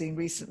magazine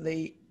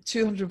recently,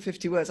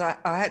 250 words. I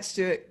had to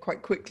do it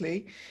quite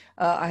quickly.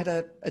 I had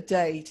a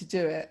day to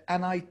do it,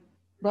 and I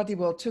bloody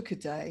well took a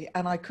day,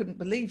 and I couldn't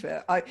believe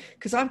it.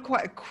 Because I'm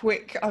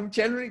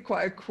generally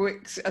quite a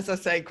quick, as I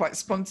say, quite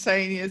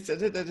spontaneous.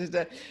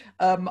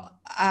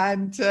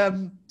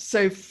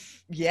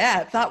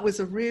 Yeah, that was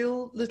a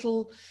real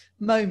little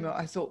moment.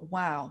 I thought,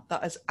 wow,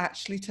 that has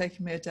actually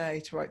taken me a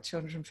day to write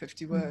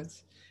 250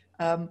 words.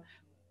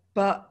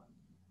 But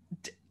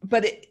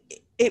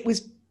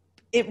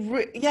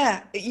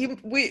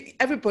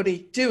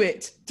everybody do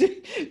it.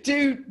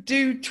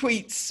 Do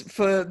tweets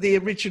for the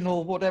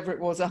original, whatever it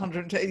was,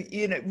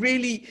 110.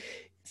 Really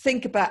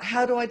think about,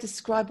 how do I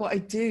describe what I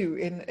do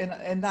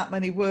in that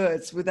many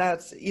words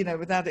without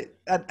it,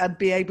 and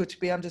be able to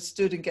be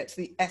understood and get to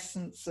the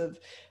essence of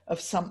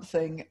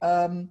something.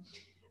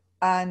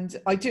 And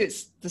I do it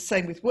the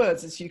same with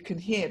words, as you can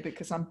hear,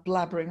 because I'm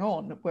blabbering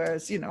on,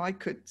 whereas, I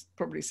could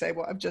probably say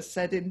what I've just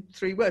said in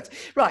 3 words.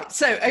 Right,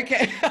 so,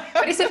 okay.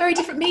 But it's a very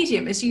different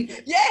medium, as you,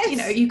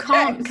 yes, you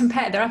can't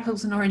compare, they're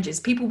apples and oranges.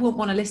 People won't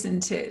want to listen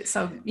to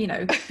some,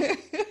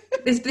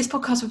 this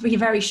podcast would be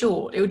very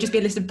short. It would just be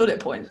a list of bullet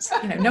points.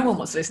 No one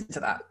wants to listen to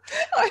that.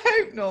 I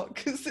hope not,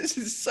 because this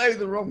is so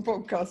the wrong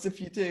podcast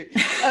if you do.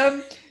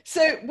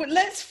 So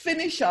let's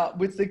finish up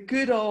with the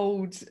good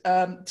old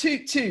an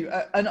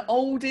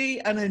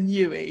oldie and a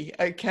newie,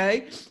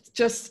 okay?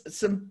 Just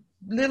some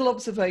little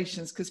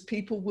observations, because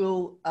people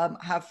will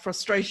have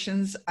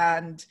frustrations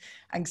and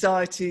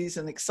anxieties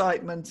and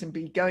excitement and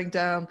be going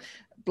down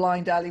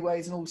blind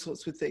alleyways and all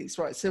sorts with these,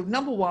 right? So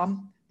number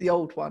 1, the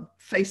old one,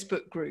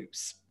 Facebook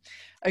groups.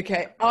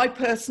 Okay, I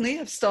personally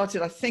have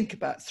started, I think,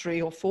 about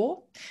 3 or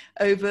 4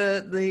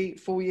 over the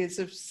 4 years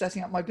of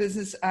setting up my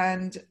business,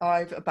 and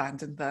I've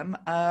abandoned them.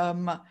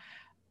 And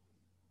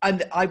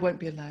I won't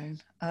be alone.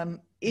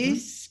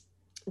 Is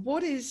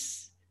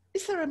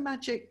there a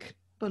magic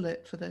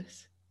bullet for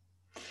this?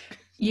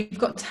 You've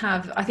got to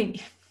have, I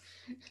think,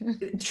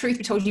 truth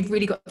be told, you've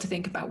really got to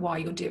think about why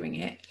you're doing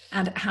it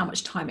and how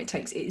much time it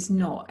takes. It is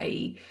not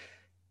a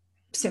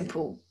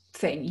simple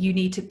thing. You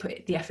need to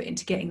put the effort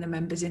into getting the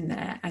members in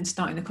there and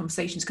starting the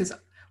conversations, because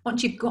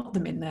once you've got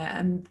them in there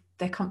and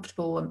they're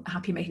comfortable and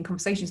happy making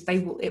conversations,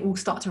 it will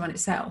start to run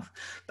itself.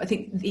 But I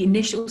think the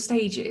initial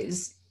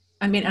stages,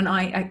 and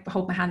I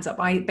hold my hands up,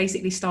 I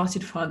basically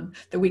started one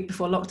the week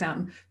before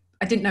lockdown.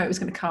 I didn't know it was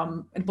going to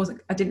come.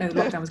 I didn't know the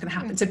lockdown was going to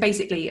happen. So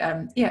basically,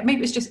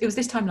 maybe it was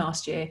this time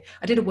last year,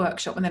 I did a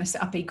workshop, and then I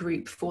set up a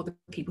group for the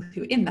people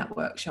who were in that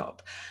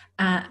workshop.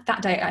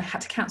 That day I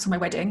had to cancel my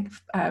wedding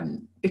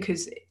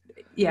because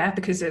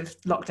of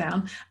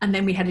lockdown, and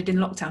then we headed in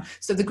lockdown,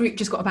 so the group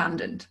just got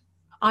abandoned.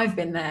 I've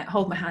been there,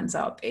 hold my hands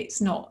up,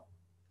 it's not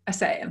a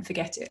set it and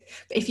forget it.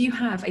 But if you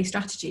have a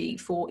strategy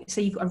for,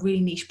 say you've got a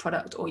really niche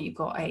product, or you're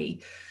a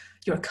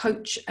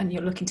coach and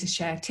you're looking to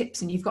share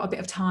tips, and you've got a bit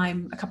of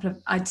time,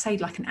 I'd say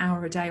like an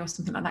hour a day or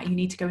something like that, you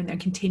need to go in there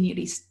and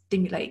continually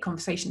stimulate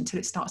conversation until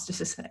it starts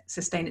to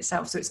sustain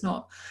itself. So it's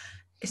not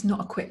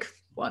a quick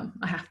one,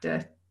 I have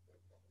to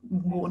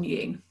warn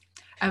you.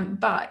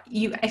 But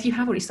if you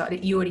have already started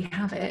it, you already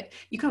have it,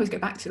 you can always go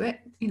back to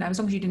it. As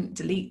long as you didn't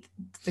delete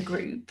the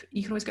group,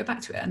 you can always go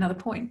back to it at another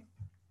point.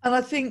 And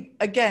I think,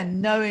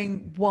 again,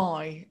 knowing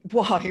why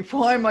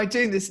am I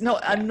doing this?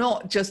 I'm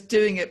not just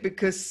doing it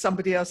because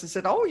somebody else has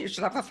said, oh, you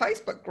should have a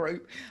Facebook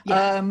group,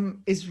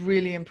 is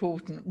really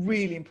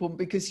important,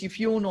 because if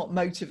you're not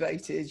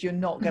motivated, you're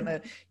not going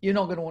to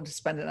want to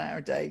spend an hour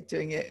a day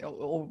doing it,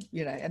 or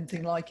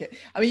anything like it.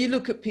 I mean, you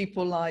look at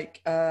people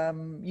like,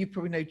 you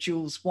probably know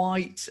Jules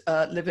White,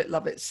 Live It,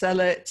 Love It,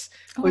 Sell It.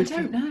 Oh, I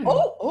don't know.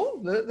 Oh,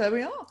 look, there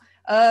we are.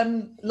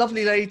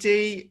 Lovely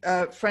lady,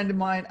 friend of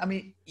mine. I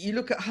mean, you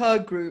look at her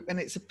group, and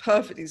it's a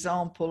perfect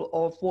example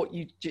of what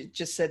you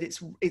just said.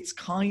 It's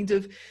kind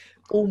of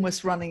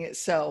almost running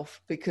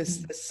itself,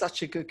 because there's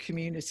such a good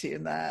community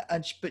in there.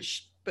 And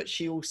but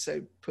she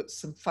also puts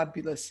some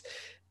fabulous,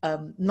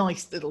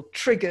 nice little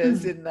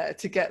triggers in there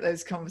to get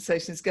those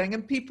conversations going,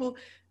 and people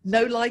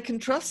know, like,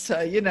 and trust her,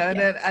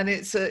 and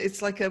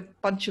it's like a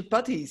bunch of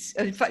buddies.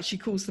 And in fact, she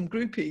calls them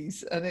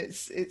groupies, and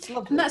it's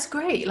lovely. And that's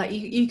great. Like,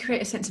 you create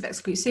a sense of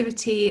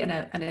exclusivity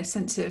and a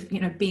sense of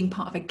being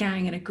part of a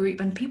gang and a group,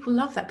 and people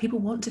love that. People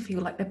want to feel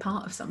like they're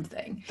part of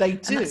something. They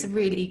do. And that's a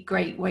really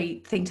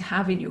great thing to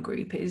have in your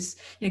group, is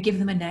give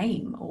them a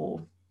name,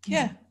 or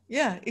yeah.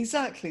 Yeah,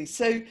 exactly.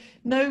 So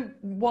know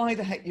why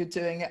the heck you're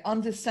doing it.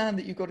 Understand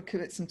that you've got to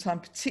commit some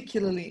time,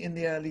 particularly in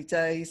the early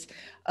days,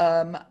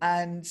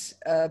 and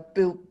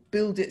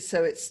build it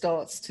so it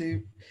starts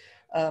to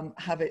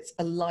have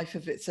a life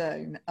of its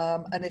own.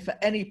 And if at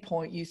any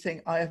point you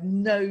think, I have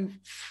no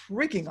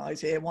frigging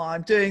idea why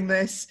I'm doing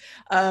this,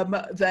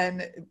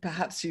 then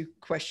perhaps you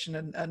question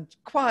and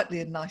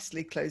quietly and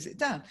nicely close it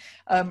down,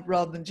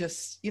 rather than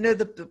just,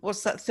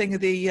 what's that thing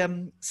of the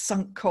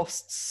sunk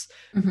costs,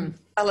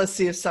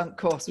 fallacy of sunk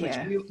costs, which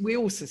we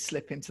also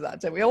slip into that,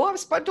 don't we? Oh, I've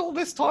spent all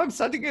this time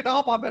setting it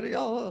up.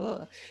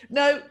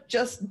 No,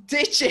 just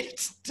ditch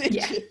it. Ditch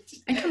it.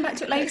 And come back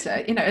to it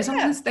later. As long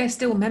as they're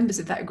still members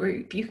of that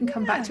group, you can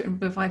come back to it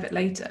and revive it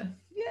later.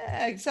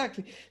 Yeah,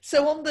 exactly.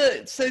 So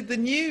the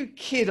new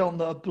kid on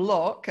the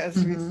block,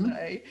 as we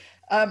say.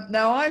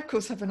 Now I of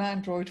course have an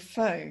Android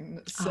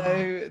phone,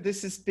 so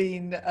this has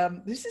been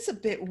this is a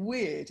bit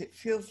weird. It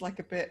feels like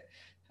a bit,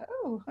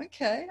 oh,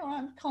 okay,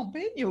 I can't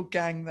be in your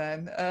gang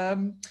then.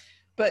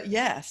 But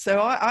yeah,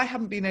 so I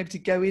haven't been able to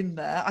go in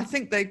there. I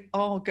think they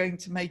are going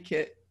to make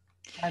it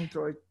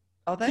Android.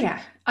 Are they?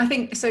 Yeah, I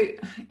think so.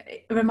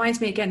 It reminds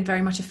me again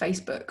very much of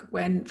Facebook.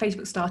 When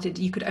Facebook started,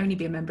 you could only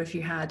be a member if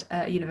you had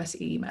a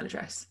university email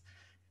address.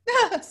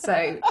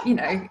 So,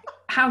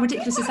 how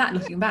ridiculous is that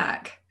looking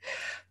back?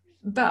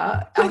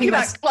 But talking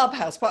about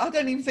Clubhouse, but I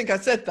don't even think I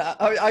said that.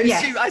 I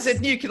assume I said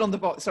new kid on the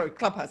box. Sorry,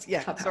 Clubhouse.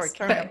 Yeah, Clubhouse. Sorry,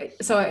 carry on.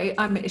 So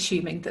I'm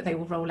assuming that they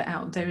will roll it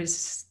out. There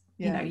is,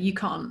 you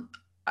can't.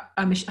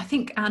 I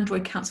think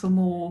Android counts for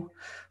more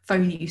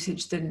phone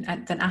usage than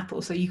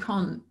Apple, so you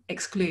can't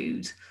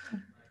exclude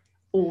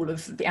all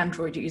of the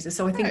Android users.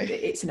 So I think that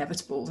it's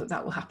inevitable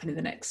that will happen in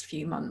the next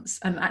few months.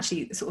 And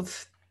actually, sort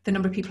of the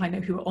number of people I know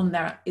who are on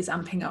there is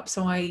amping up.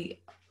 So I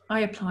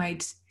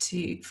applied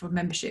for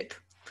membership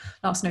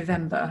last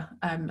November,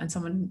 and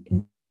someone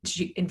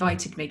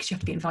invited me, because you have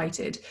to be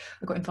invited.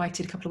 I got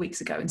invited a couple of weeks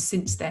ago, and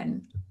since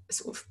then,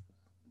 sort of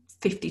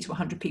 50 to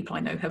 100 people I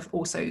know have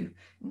also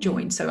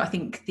joined. So I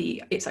think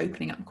it's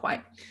opening up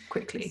quite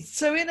quickly.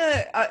 So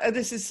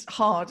this is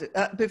hard.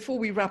 Before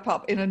we wrap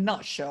up, in a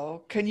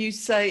nutshell, can you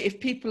say, if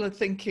people are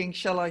thinking,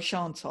 shall I,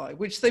 shan't I,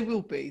 which they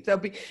will be,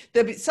 there'll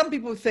be some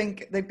people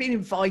think they've been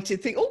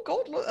invited, think, oh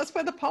God, look, that's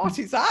where the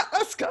party's at.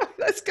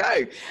 Let's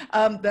go.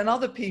 Then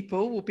other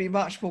people will be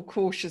much more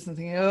cautious and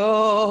thinking,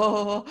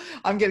 oh,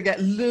 I'm going to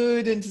get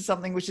lured into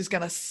something which is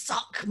going to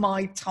suck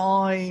my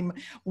time.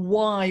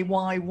 Why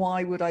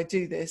would I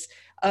do this?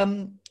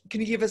 Can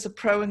you give us a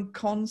pro and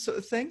con sort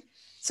of thing?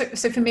 So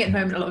for me at the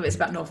moment, a lot of it's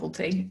about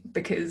novelty,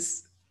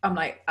 because I'm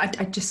like, I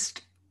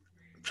just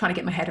trying to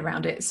get my head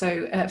around it.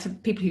 So for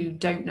people who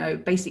don't know,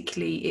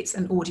 basically it's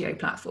an audio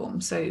platform.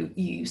 So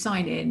you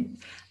sign in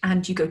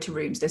and you go to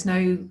rooms.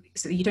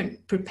 So you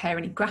don't prepare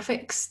any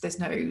graphics. There's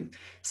no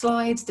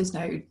slides. There's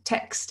no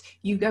text.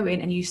 You go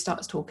in and you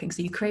start talking.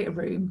 So you create a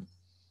room,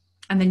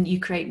 and then you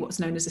create what's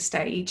known as a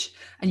stage,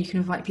 and you can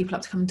invite people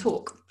up to come and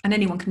talk, and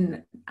anyone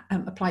can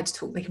apply to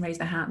talk. They can raise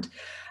their hand.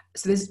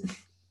 So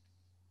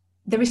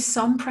there is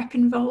some prep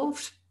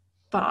involved,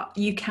 but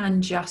you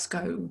can just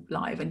go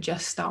live and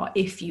just start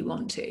if you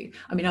want to.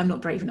 I mean, I'm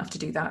not brave enough to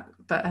do that,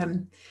 but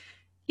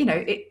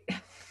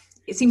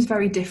it seems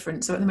very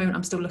different. So at the moment,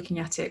 I'm still looking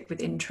at it with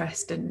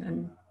interest,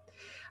 and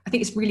I think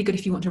it's really good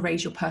if you want to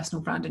raise your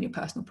personal brand and your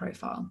personal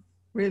profile.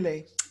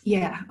 Really?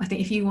 Yeah, I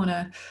think if you want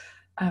to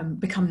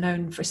become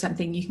known for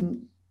something, you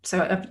can.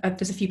 So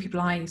there's a few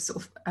people I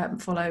sort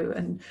of follow,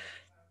 and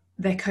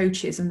they're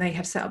coaches, and they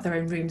have set up their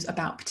own rooms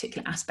about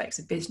particular aspects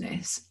of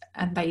business,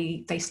 and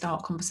they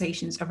start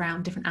conversations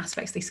around different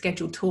aspects. They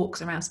schedule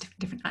talks around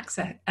different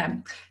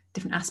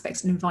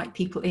aspects and invite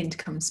people in to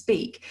come and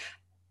speak,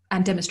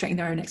 and demonstrating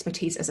their own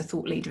expertise as a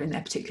thought leader in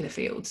their particular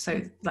field.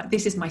 So like,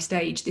 this is my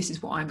stage, this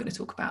is what I'm going to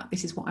talk about,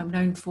 this is what I'm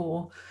known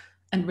for,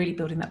 and really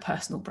building that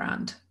personal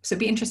brand. So it'd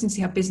be interesting to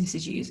see how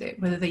businesses use it,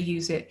 whether they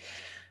use it,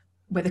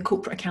 whether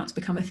corporate accounts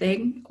become a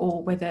thing,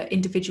 or whether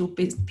individual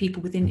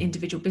people within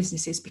individual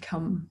businesses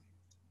become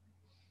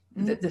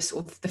the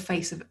sort of the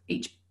face of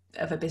each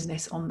of a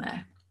business on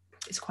there.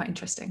 It's quite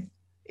interesting.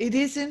 It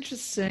is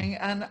interesting,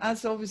 and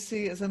as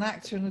an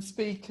actor and a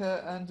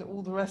speaker and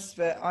all the rest of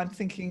it, I'm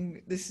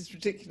thinking this is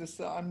ridiculous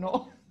that I'm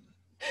not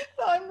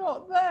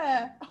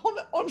there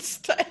on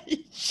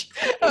stage.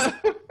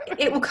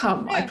 It will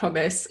come, I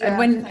promise. Yeah.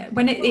 And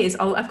when it is,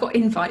 I've got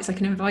invites. I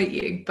can invite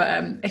you.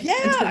 But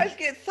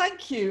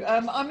thank you.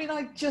 I mean,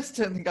 I just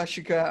don't think I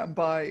should go out and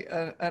buy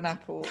an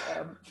Apple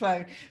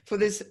phone for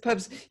this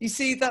purpose. You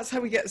see, that's how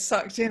we get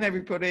sucked in.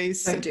 Everybody,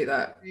 don't do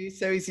that.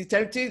 So easy.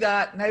 Don't do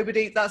that.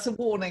 Nobody. That's a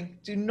warning.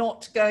 Do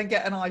not go and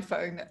get an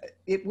iPhone.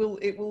 It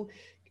will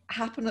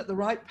happen at the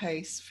right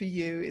pace for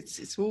you.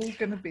 It's all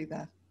going to be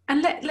there.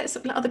 And let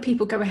other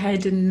people go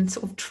ahead and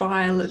sort of do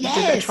a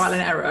bit of trial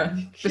and error.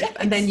 Yes.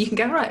 And then you can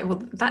go, right,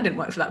 well, that didn't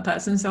work for that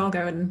person, so I'll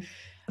go and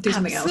do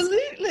something else.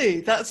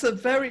 Absolutely. That's a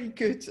very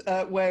good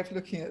way of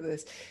looking at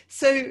this.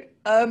 So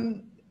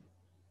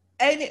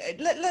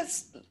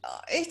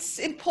it's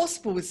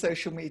impossible with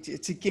social media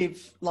to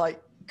give like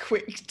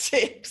quick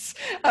tips.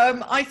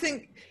 I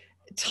think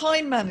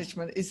time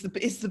management is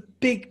the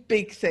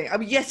big thing. I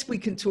mean, yes, we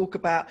can talk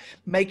about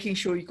making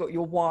sure you've got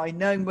your why,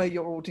 knowing where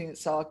your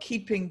audience are,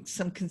 keeping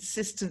some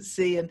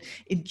consistency and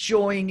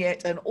enjoying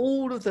it, and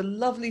all of the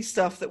lovely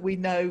stuff that we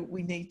know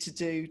we need to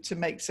do to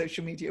make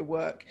social media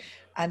work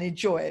and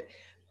enjoy it.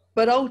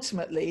 But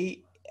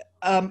ultimately,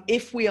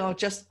 if we are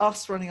just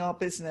us running our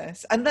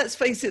business, and let's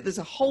face it, there's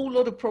a whole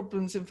lot of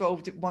problems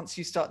involved once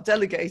you start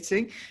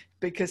delegating,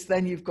 because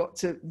then you've got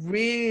to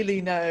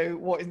really know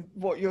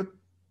what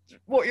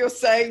you're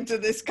saying to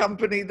this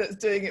company that's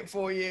doing it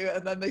for you,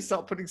 and then they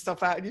start putting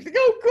stuff out and you think,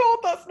 oh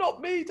God, that's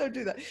not me, don't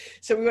do that.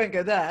 So we won't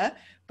go there.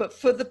 But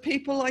for the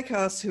people like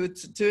us who are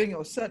doing it,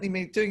 or certainly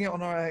me doing it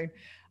on our own,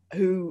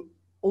 who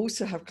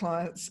also have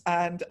clients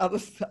and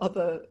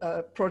other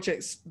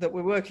projects that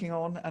we're working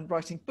on and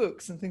writing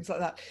books and things like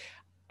that,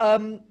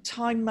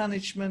 time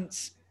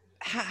management,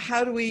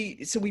 how do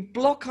we, so we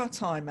block our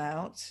time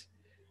out,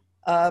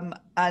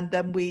 and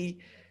then we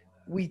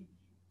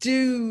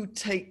do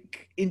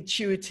take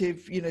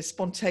intuitive,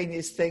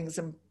 spontaneous things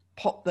and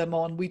pop them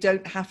on. We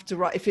don't have to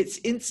write. If it's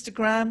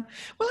Instagram,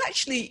 well,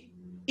 actually,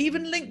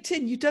 even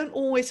LinkedIn, you don't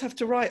always have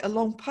to write a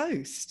long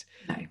post.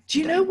 No, do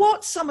you know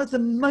what? Some of the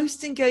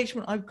most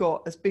engagement I've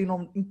got has been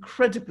on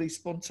incredibly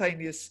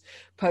spontaneous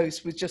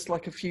posts with just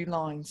like a few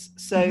lines.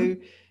 So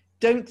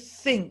don't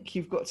think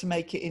you've got to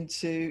make it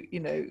into,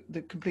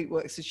 the complete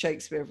works of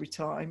Shakespeare every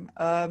time.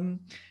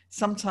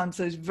 Sometimes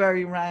those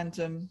very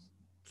random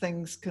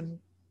things can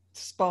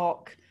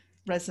spark,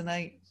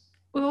 resonate.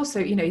 Well, also,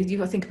 you've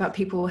got to think about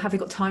people, have they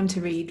got time to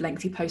read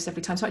lengthy posts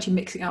every time? So actually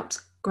mixing up is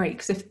great,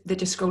 because if they're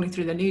just scrolling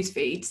through their news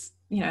feeds,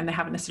 and they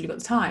haven't necessarily got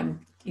the time,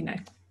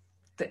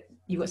 that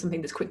you've got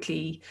something that's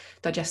quickly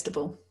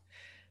digestible.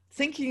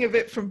 Thinking of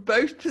it from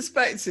both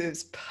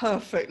perspectives,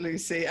 perfect,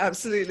 Lucy.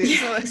 Absolutely.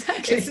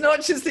 Exactly. It's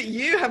not just that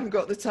you haven't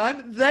got the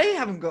time, they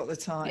haven't got the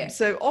time. Yeah.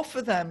 So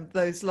offer them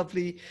those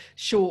lovely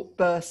short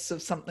bursts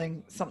of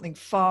something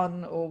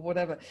fun or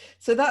whatever.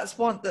 So that's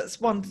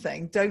one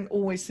thing. Don't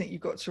always think you've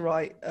got to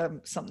write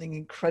something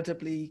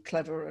incredibly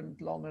clever and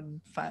long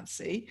and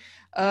fancy.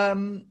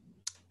 And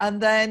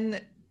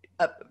then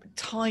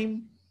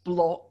time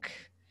block.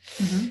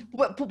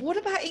 But what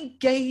about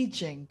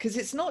engaging? Because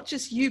it's not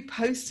just you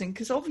posting,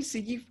 because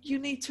obviously you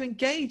need to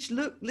engage,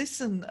 look,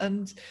 listen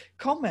and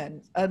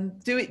comment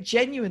and do it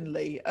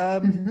genuinely.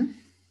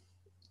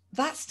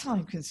 That's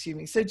time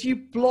consuming. So do you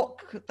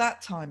block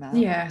that time out?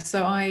 Yeah,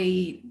 so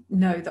I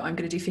know that I'm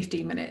going to do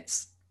 15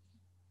 minutes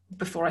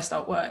before I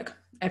start work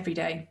every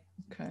day.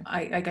 Okay.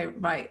 I go,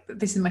 right,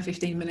 this is my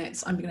 15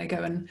 minutes. I'm going to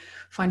go and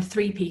find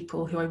 3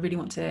 people who I really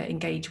want to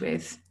engage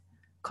with,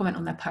 comment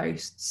on their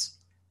posts,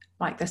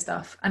 like their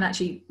stuff. And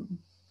actually,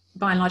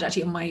 by and large,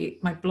 actually on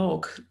my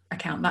blog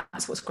account,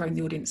 that's what's growing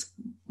the audience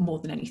more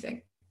than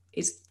anything,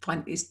 is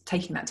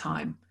taking that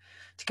time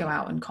to go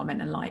out and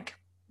comment and like.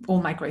 All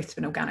my growth has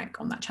been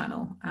organic on that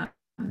channel,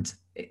 and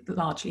it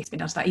largely has been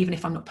down to that. Even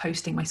if I'm not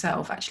posting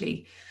myself,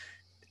 actually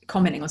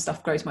commenting on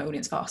stuff grows my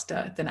audience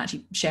faster than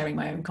actually sharing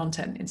my own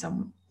content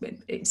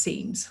it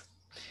seems.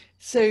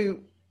 So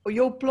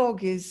your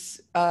blog is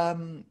that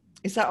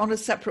on a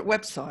separate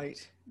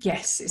website?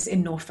 Yes, it's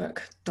in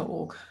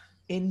norfolk.org.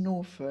 In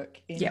Norfolk.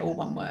 Yeah, all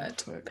one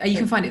word. You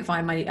can find it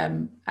via my,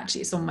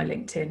 actually it's on my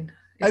LinkedIn.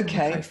 It's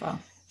okay. On my profile.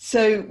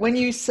 So when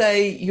you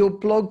say your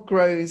blog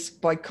grows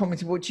by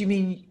commenting, what do you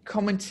mean,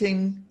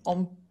 commenting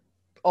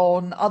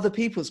on other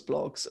people's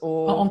blogs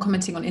or on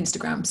commenting on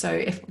Instagram?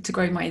 So to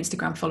grow my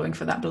Instagram following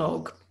for that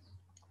blog,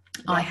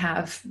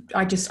 yeah.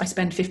 I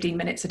spend 15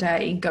 minutes a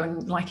day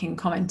going, liking,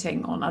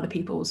 commenting on other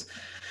people's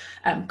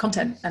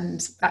content.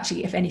 And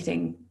actually, if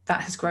anything,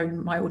 that has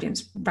grown my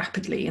audience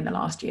rapidly in the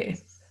last year.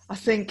 I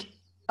think,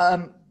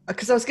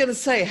 because I was going to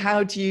say,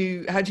 how do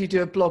you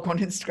do a blog on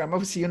Instagram?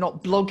 Obviously, you're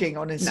not blogging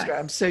on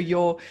Instagram, no.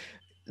 So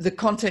the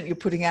content you're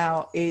putting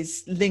out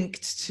is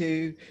linked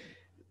to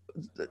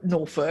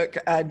Norfolk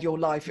and your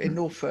life in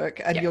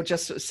Norfolk, and you're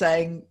just sort of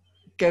saying,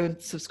 go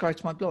and subscribe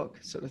to my blog,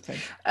 sort of thing.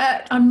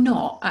 I'm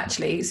not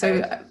actually.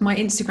 So my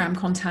Instagram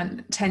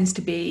content tends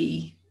to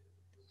be,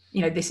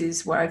 this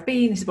is where I've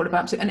been, this is what I'm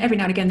about. And every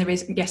now and again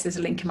there's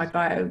a link in my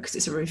bio because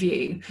it's a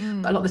review.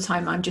 But a lot of the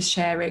time I'm just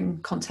sharing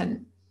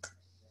content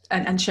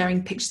and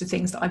sharing pictures of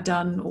things that I've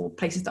done or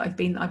places that I've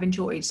been that I've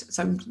enjoyed.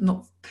 So I'm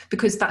not,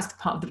 because that's the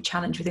part of the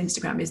challenge with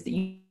Instagram, is that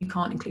you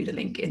can't include a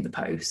link in the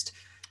post.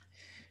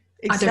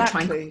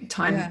 Exactly.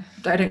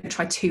 I don't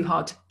try too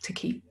hard to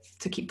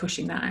keep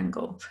pushing that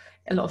angle.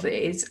 A lot of it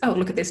is, oh,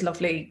 look at this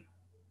lovely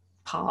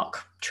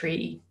park,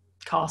 tree,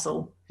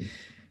 castle.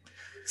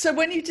 So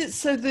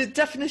so the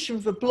definition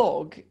of a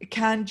blog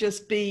can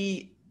just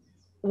be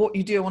what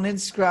you do on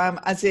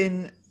Instagram, as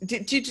in,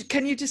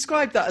 can you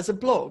describe that as a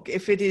blog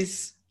if it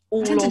is all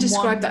on one? I tend to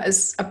describe that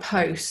as a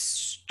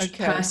post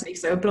personally.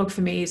 So a blog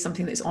for me is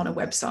something that's on a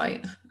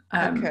website.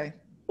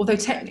 Although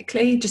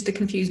technically, just to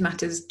confuse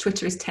matters,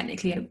 Twitter is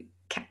technically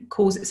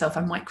calls itself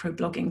a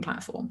micro-blogging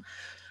platform.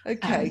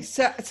 Okay,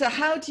 so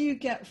how do you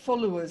get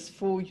followers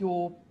for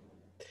your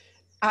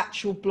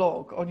actual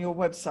blog on your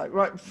website,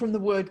 right from the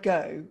word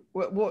go?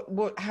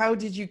 How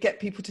did you get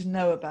people to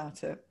know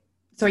about it?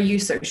 so I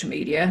used social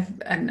media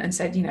and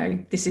said, you know,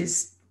 this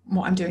is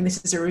what I'm doing.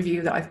 This is a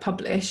review that I've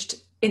published.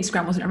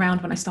 Instagram wasn't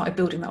around when I started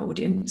building that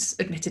audience,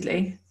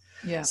 admittedly.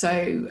 Yeah.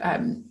 So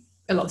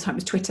a lot of the time it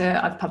was Twitter.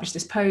 I've published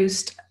this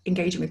post,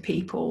 engaging with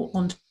people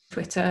on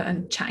Twitter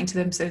and chatting to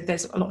them. So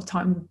there's a lot of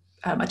time.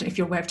 I don't know if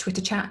you're aware of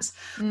Twitter chats.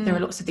 There are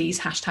lots of these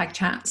hashtag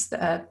chats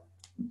that are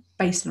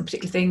based on a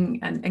particular thing,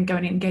 and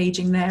going and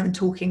engaging there and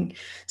talking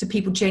to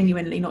people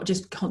genuinely, not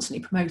just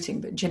constantly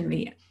promoting, but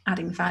generally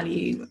adding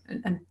value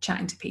and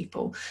chatting to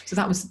people. So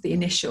that was the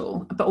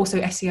initial, but also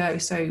SEO.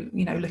 So,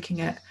 you know,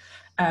 looking at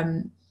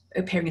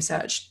appearing in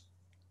search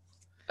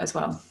as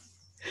well.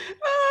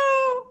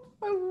 Oh,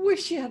 I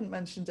wish you hadn't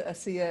mentioned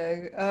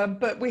SEO,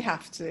 but we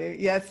have to.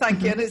 Yeah,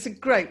 thank you. And it's a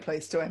great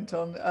place to end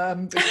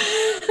on,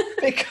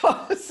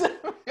 because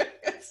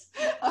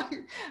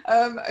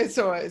it's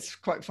all right. It's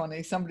quite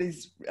funny.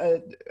 Somebody's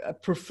a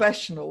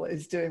professional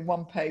is doing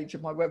one page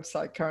of my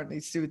website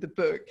currently to do with the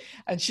book,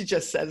 and she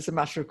just said, as a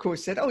matter of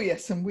course, said, "Oh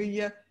yes, and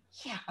we and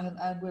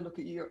we'll look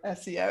at your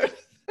SEO."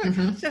 She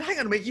said, "Hang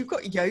on a minute, you've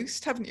got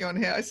Yoast, haven't you, on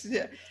here?" I said,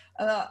 "Yeah."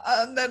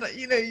 And then,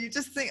 you know, you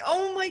just think,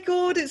 oh my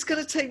God, it's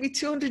going to take me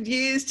 200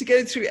 years to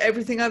go through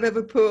everything I've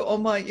ever put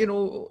on my, you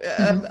know,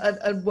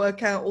 and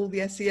work out all the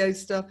SEO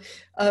stuff.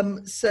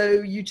 So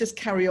you just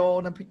carry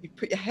on and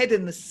put your head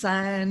in the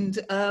sand,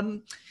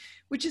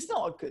 which is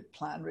not a good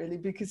plan, really,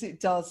 because it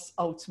does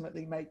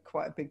ultimately make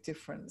quite a big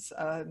difference.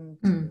 I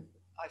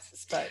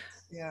suspect.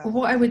 Yeah. Well,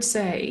 what I would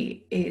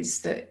say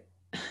is that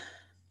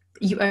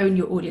you own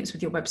your audience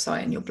with your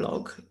website and your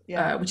blog,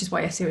 which is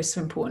why SEO is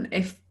so important.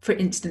 If, for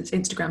instance,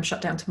 Instagram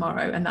shut down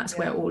tomorrow and that's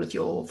where all of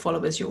your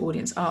followers, your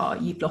audience are,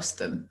 you've lost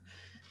them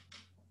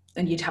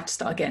and you'd have to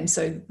start again.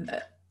 So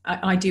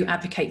I do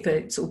advocate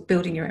for sort of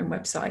building your own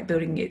website,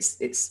 building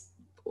its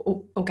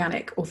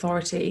organic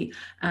authority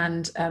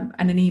and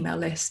an email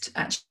list,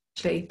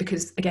 actually,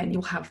 because again,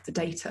 you'll have the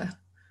data.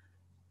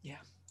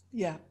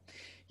 Yeah,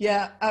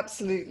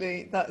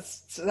 absolutely.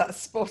 That's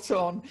spot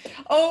on.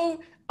 Oh,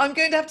 I'm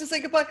going to have to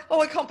say goodbye.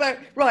 Oh, I can't bear it.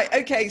 Right.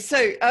 Okay.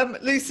 So,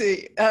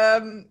 Lucy,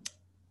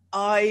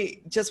 I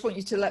just want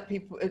you to let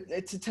people,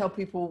 to tell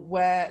people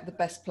where the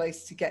best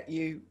place to get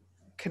you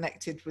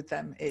connected with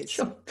them is.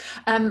 Sure.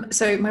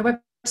 So my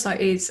website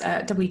is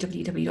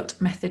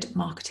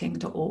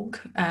www.methodmarketing.org,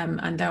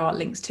 and there are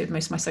links to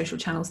most of my social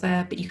channels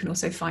there, but you can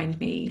also find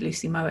me,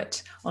 Lucy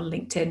Mowat, on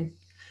LinkedIn.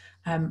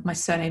 My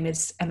surname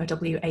is Mowat,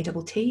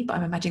 but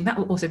I'm imagining that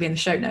will also be in the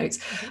show notes.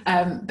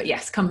 But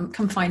yes, come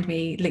find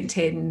me,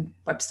 LinkedIn,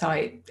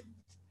 website,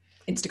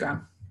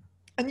 Instagram.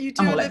 And you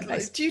do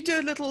do you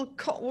do a little,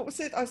 what was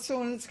it? I saw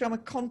on Instagram, a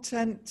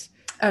content.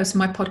 Oh, so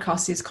my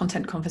podcast is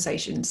Content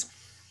Conversations.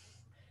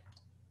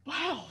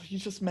 Wow, you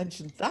just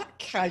mentioned that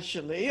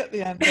casually at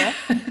the end there.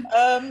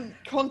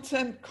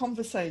 Content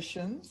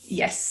Conversations.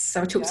 Yes,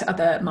 so I talk to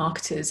other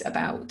marketers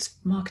about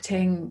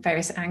marketing,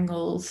 various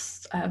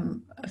angles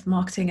of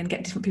marketing, and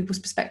get different people's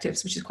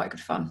perspectives, which is quite good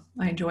fun.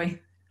 I enjoy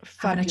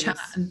having a chat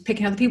and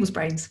picking other people's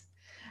brains.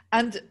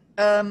 And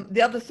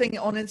the other thing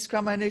on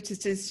Instagram I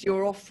noticed is you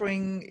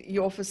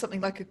offer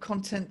something like a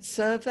content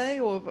survey,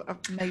 or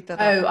I've made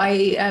that up?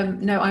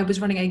 I was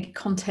running a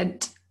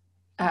content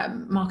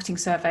marketing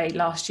survey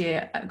last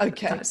year.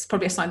 Okay. That's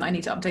probably a sign that I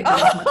need to update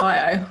that in my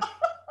bio.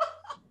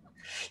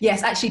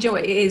 Yes, actually, Joe,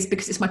 it is,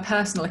 because it's my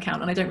personal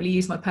account and I don't really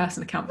use my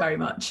personal account very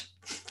much.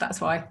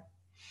 That's why.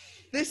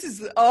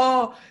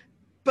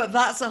 But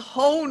that's a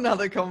whole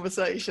nother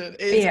conversation.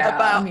 It's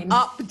about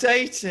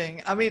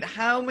updating. I mean,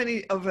 how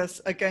many of us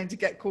are going to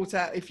get caught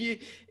out? If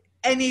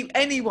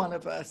any one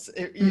of us,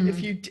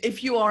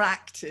 if you are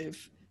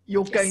active,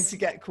 you're going to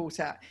get caught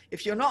out.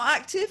 If you're not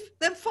active,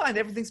 then fine,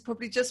 everything's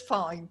probably just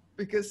fine,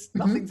 because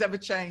nothing's ever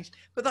changed.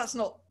 But that's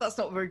not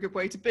a very good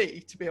way to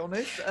be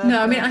honest.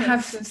 No, I mean, I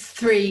have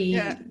three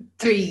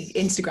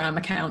Instagram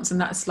accounts, and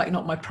that's like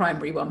not my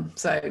primary one.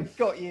 So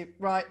got you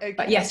right. Okay.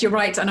 But yes, you're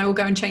right, and I will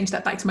go and change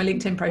that back to my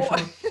LinkedIn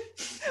profile.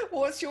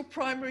 What's your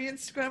primary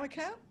Instagram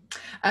account?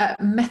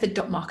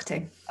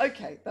 Method.marketing.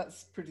 Okay,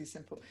 that's pretty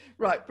simple.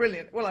 Right,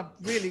 brilliant. Well, I'm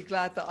really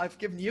glad that I've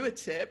given you a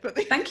tip.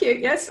 Thank you.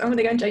 Yes, I'm going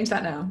to go and change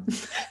that now.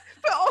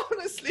 But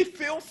honestly,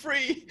 feel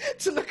free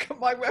to look at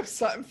my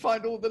website and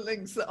find all the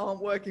links that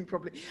aren't working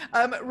properly.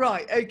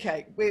 Right,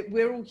 okay,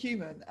 we're all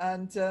human,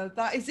 and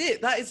that is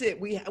it.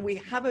 We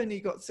have only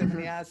got so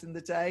many hours in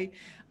the day.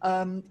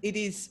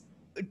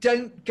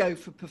 Don't go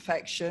for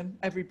perfection,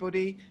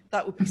 everybody.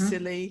 That would be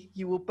silly.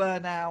 You will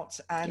burn out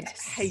and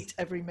hate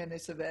every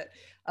minute of it.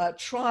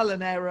 Trial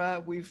and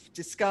error, we've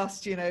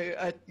discussed,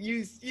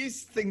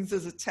 use things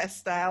as a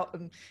test out,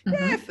 and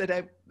if they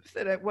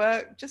don't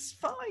work, just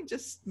fine,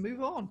 just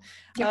move on.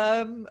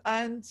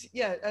 And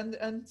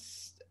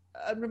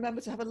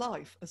remember to have a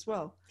life as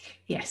well.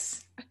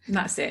 Yes,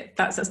 that's it.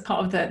 That's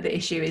part of the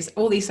issue, is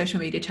all these social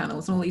media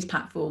channels and all these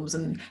platforms,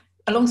 and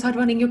alongside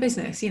running your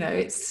business,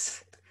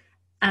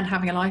 and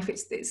having a life,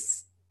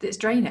 it's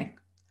draining.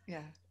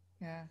 Yeah.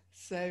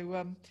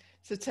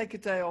 So take a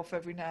day off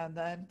every now and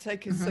then.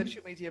 Take a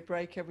social media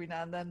break every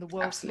now and then. The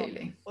world's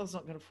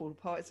not going to fall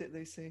apart, is it,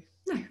 Lucy?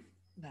 No.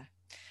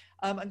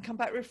 and come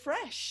back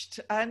refreshed.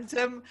 And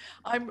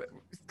I'm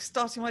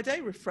starting my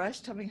day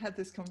refreshed, having had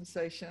this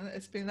conversation.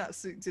 It's been an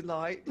absolute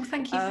delight. Well,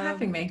 thank you for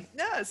having me.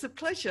 Yeah, it's a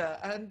pleasure.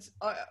 And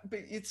but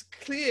it's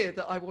clear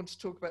that I want to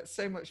talk about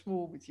so much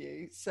more with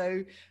you.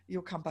 So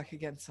you'll come back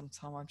again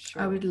sometime, I'm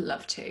sure. I would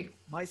love to.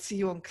 Might see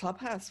you on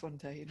Clubhouse one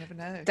day. You never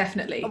know.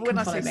 Definitely. When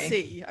I say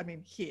see, I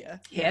mean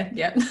here. Here,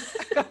 yeah.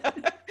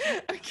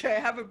 Okay,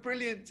 have a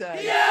brilliant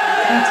day.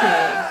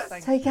 Yeah!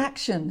 Thank you. Take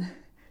action.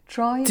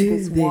 Try Do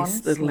this one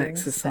little small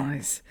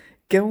exercise. step.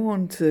 Go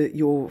on to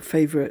your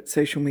favorite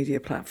social media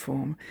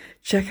platform,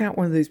 check out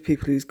one of those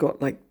people who's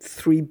got like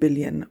 3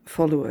 billion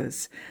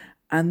followers,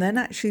 and then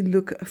actually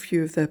look at a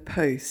few of their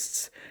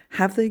posts.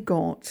 Have they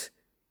got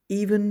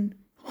even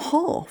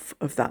half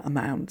of that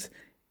amount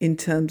in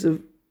terms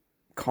of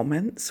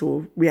comments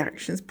or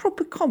reactions?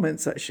 Proper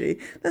comments, actually.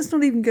 Let's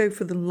not even go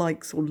for the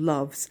likes or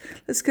loves.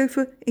 Let's go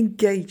for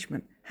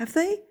engagement. Have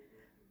they?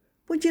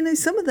 Well, you know,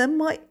 some of them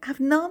might have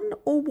none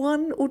or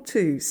one or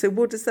two. So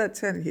what does that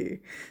tell you?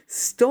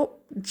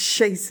 Stop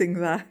chasing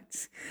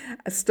that.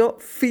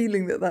 Stop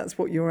feeling that that's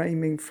what you're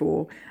aiming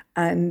for.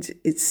 And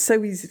it's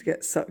so easy to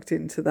get sucked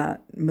into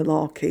that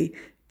malarkey.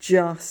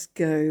 Just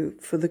go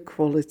for the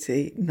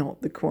quality,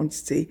 not the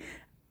quantity.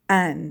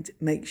 And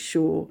make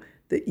sure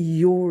that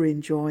you're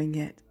enjoying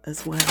it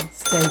as well.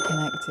 Stay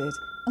connected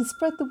and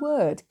spread the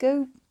word.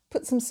 Go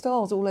put some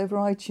stars all over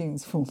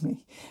iTunes for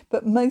me.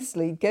 But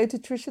mostly go to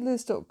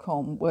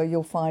trishalewis.com, where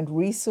you'll find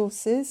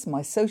resources,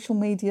 my social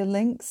media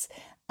links,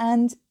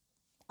 and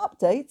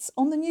updates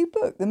on the new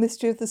book, The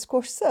Mystery of the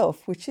Squash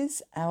Self, which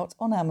is out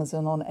on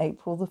Amazon on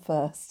April the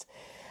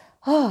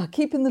 1st.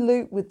 Keep in the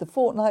loop with the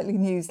fortnightly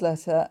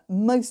newsletter.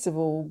 Most of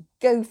all,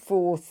 go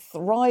forth,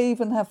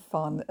 thrive and have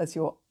fun as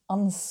your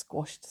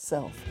unsquashed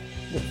self.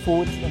 Look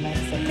forward to the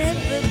next episode.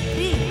 Never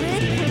be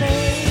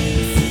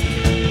replaced.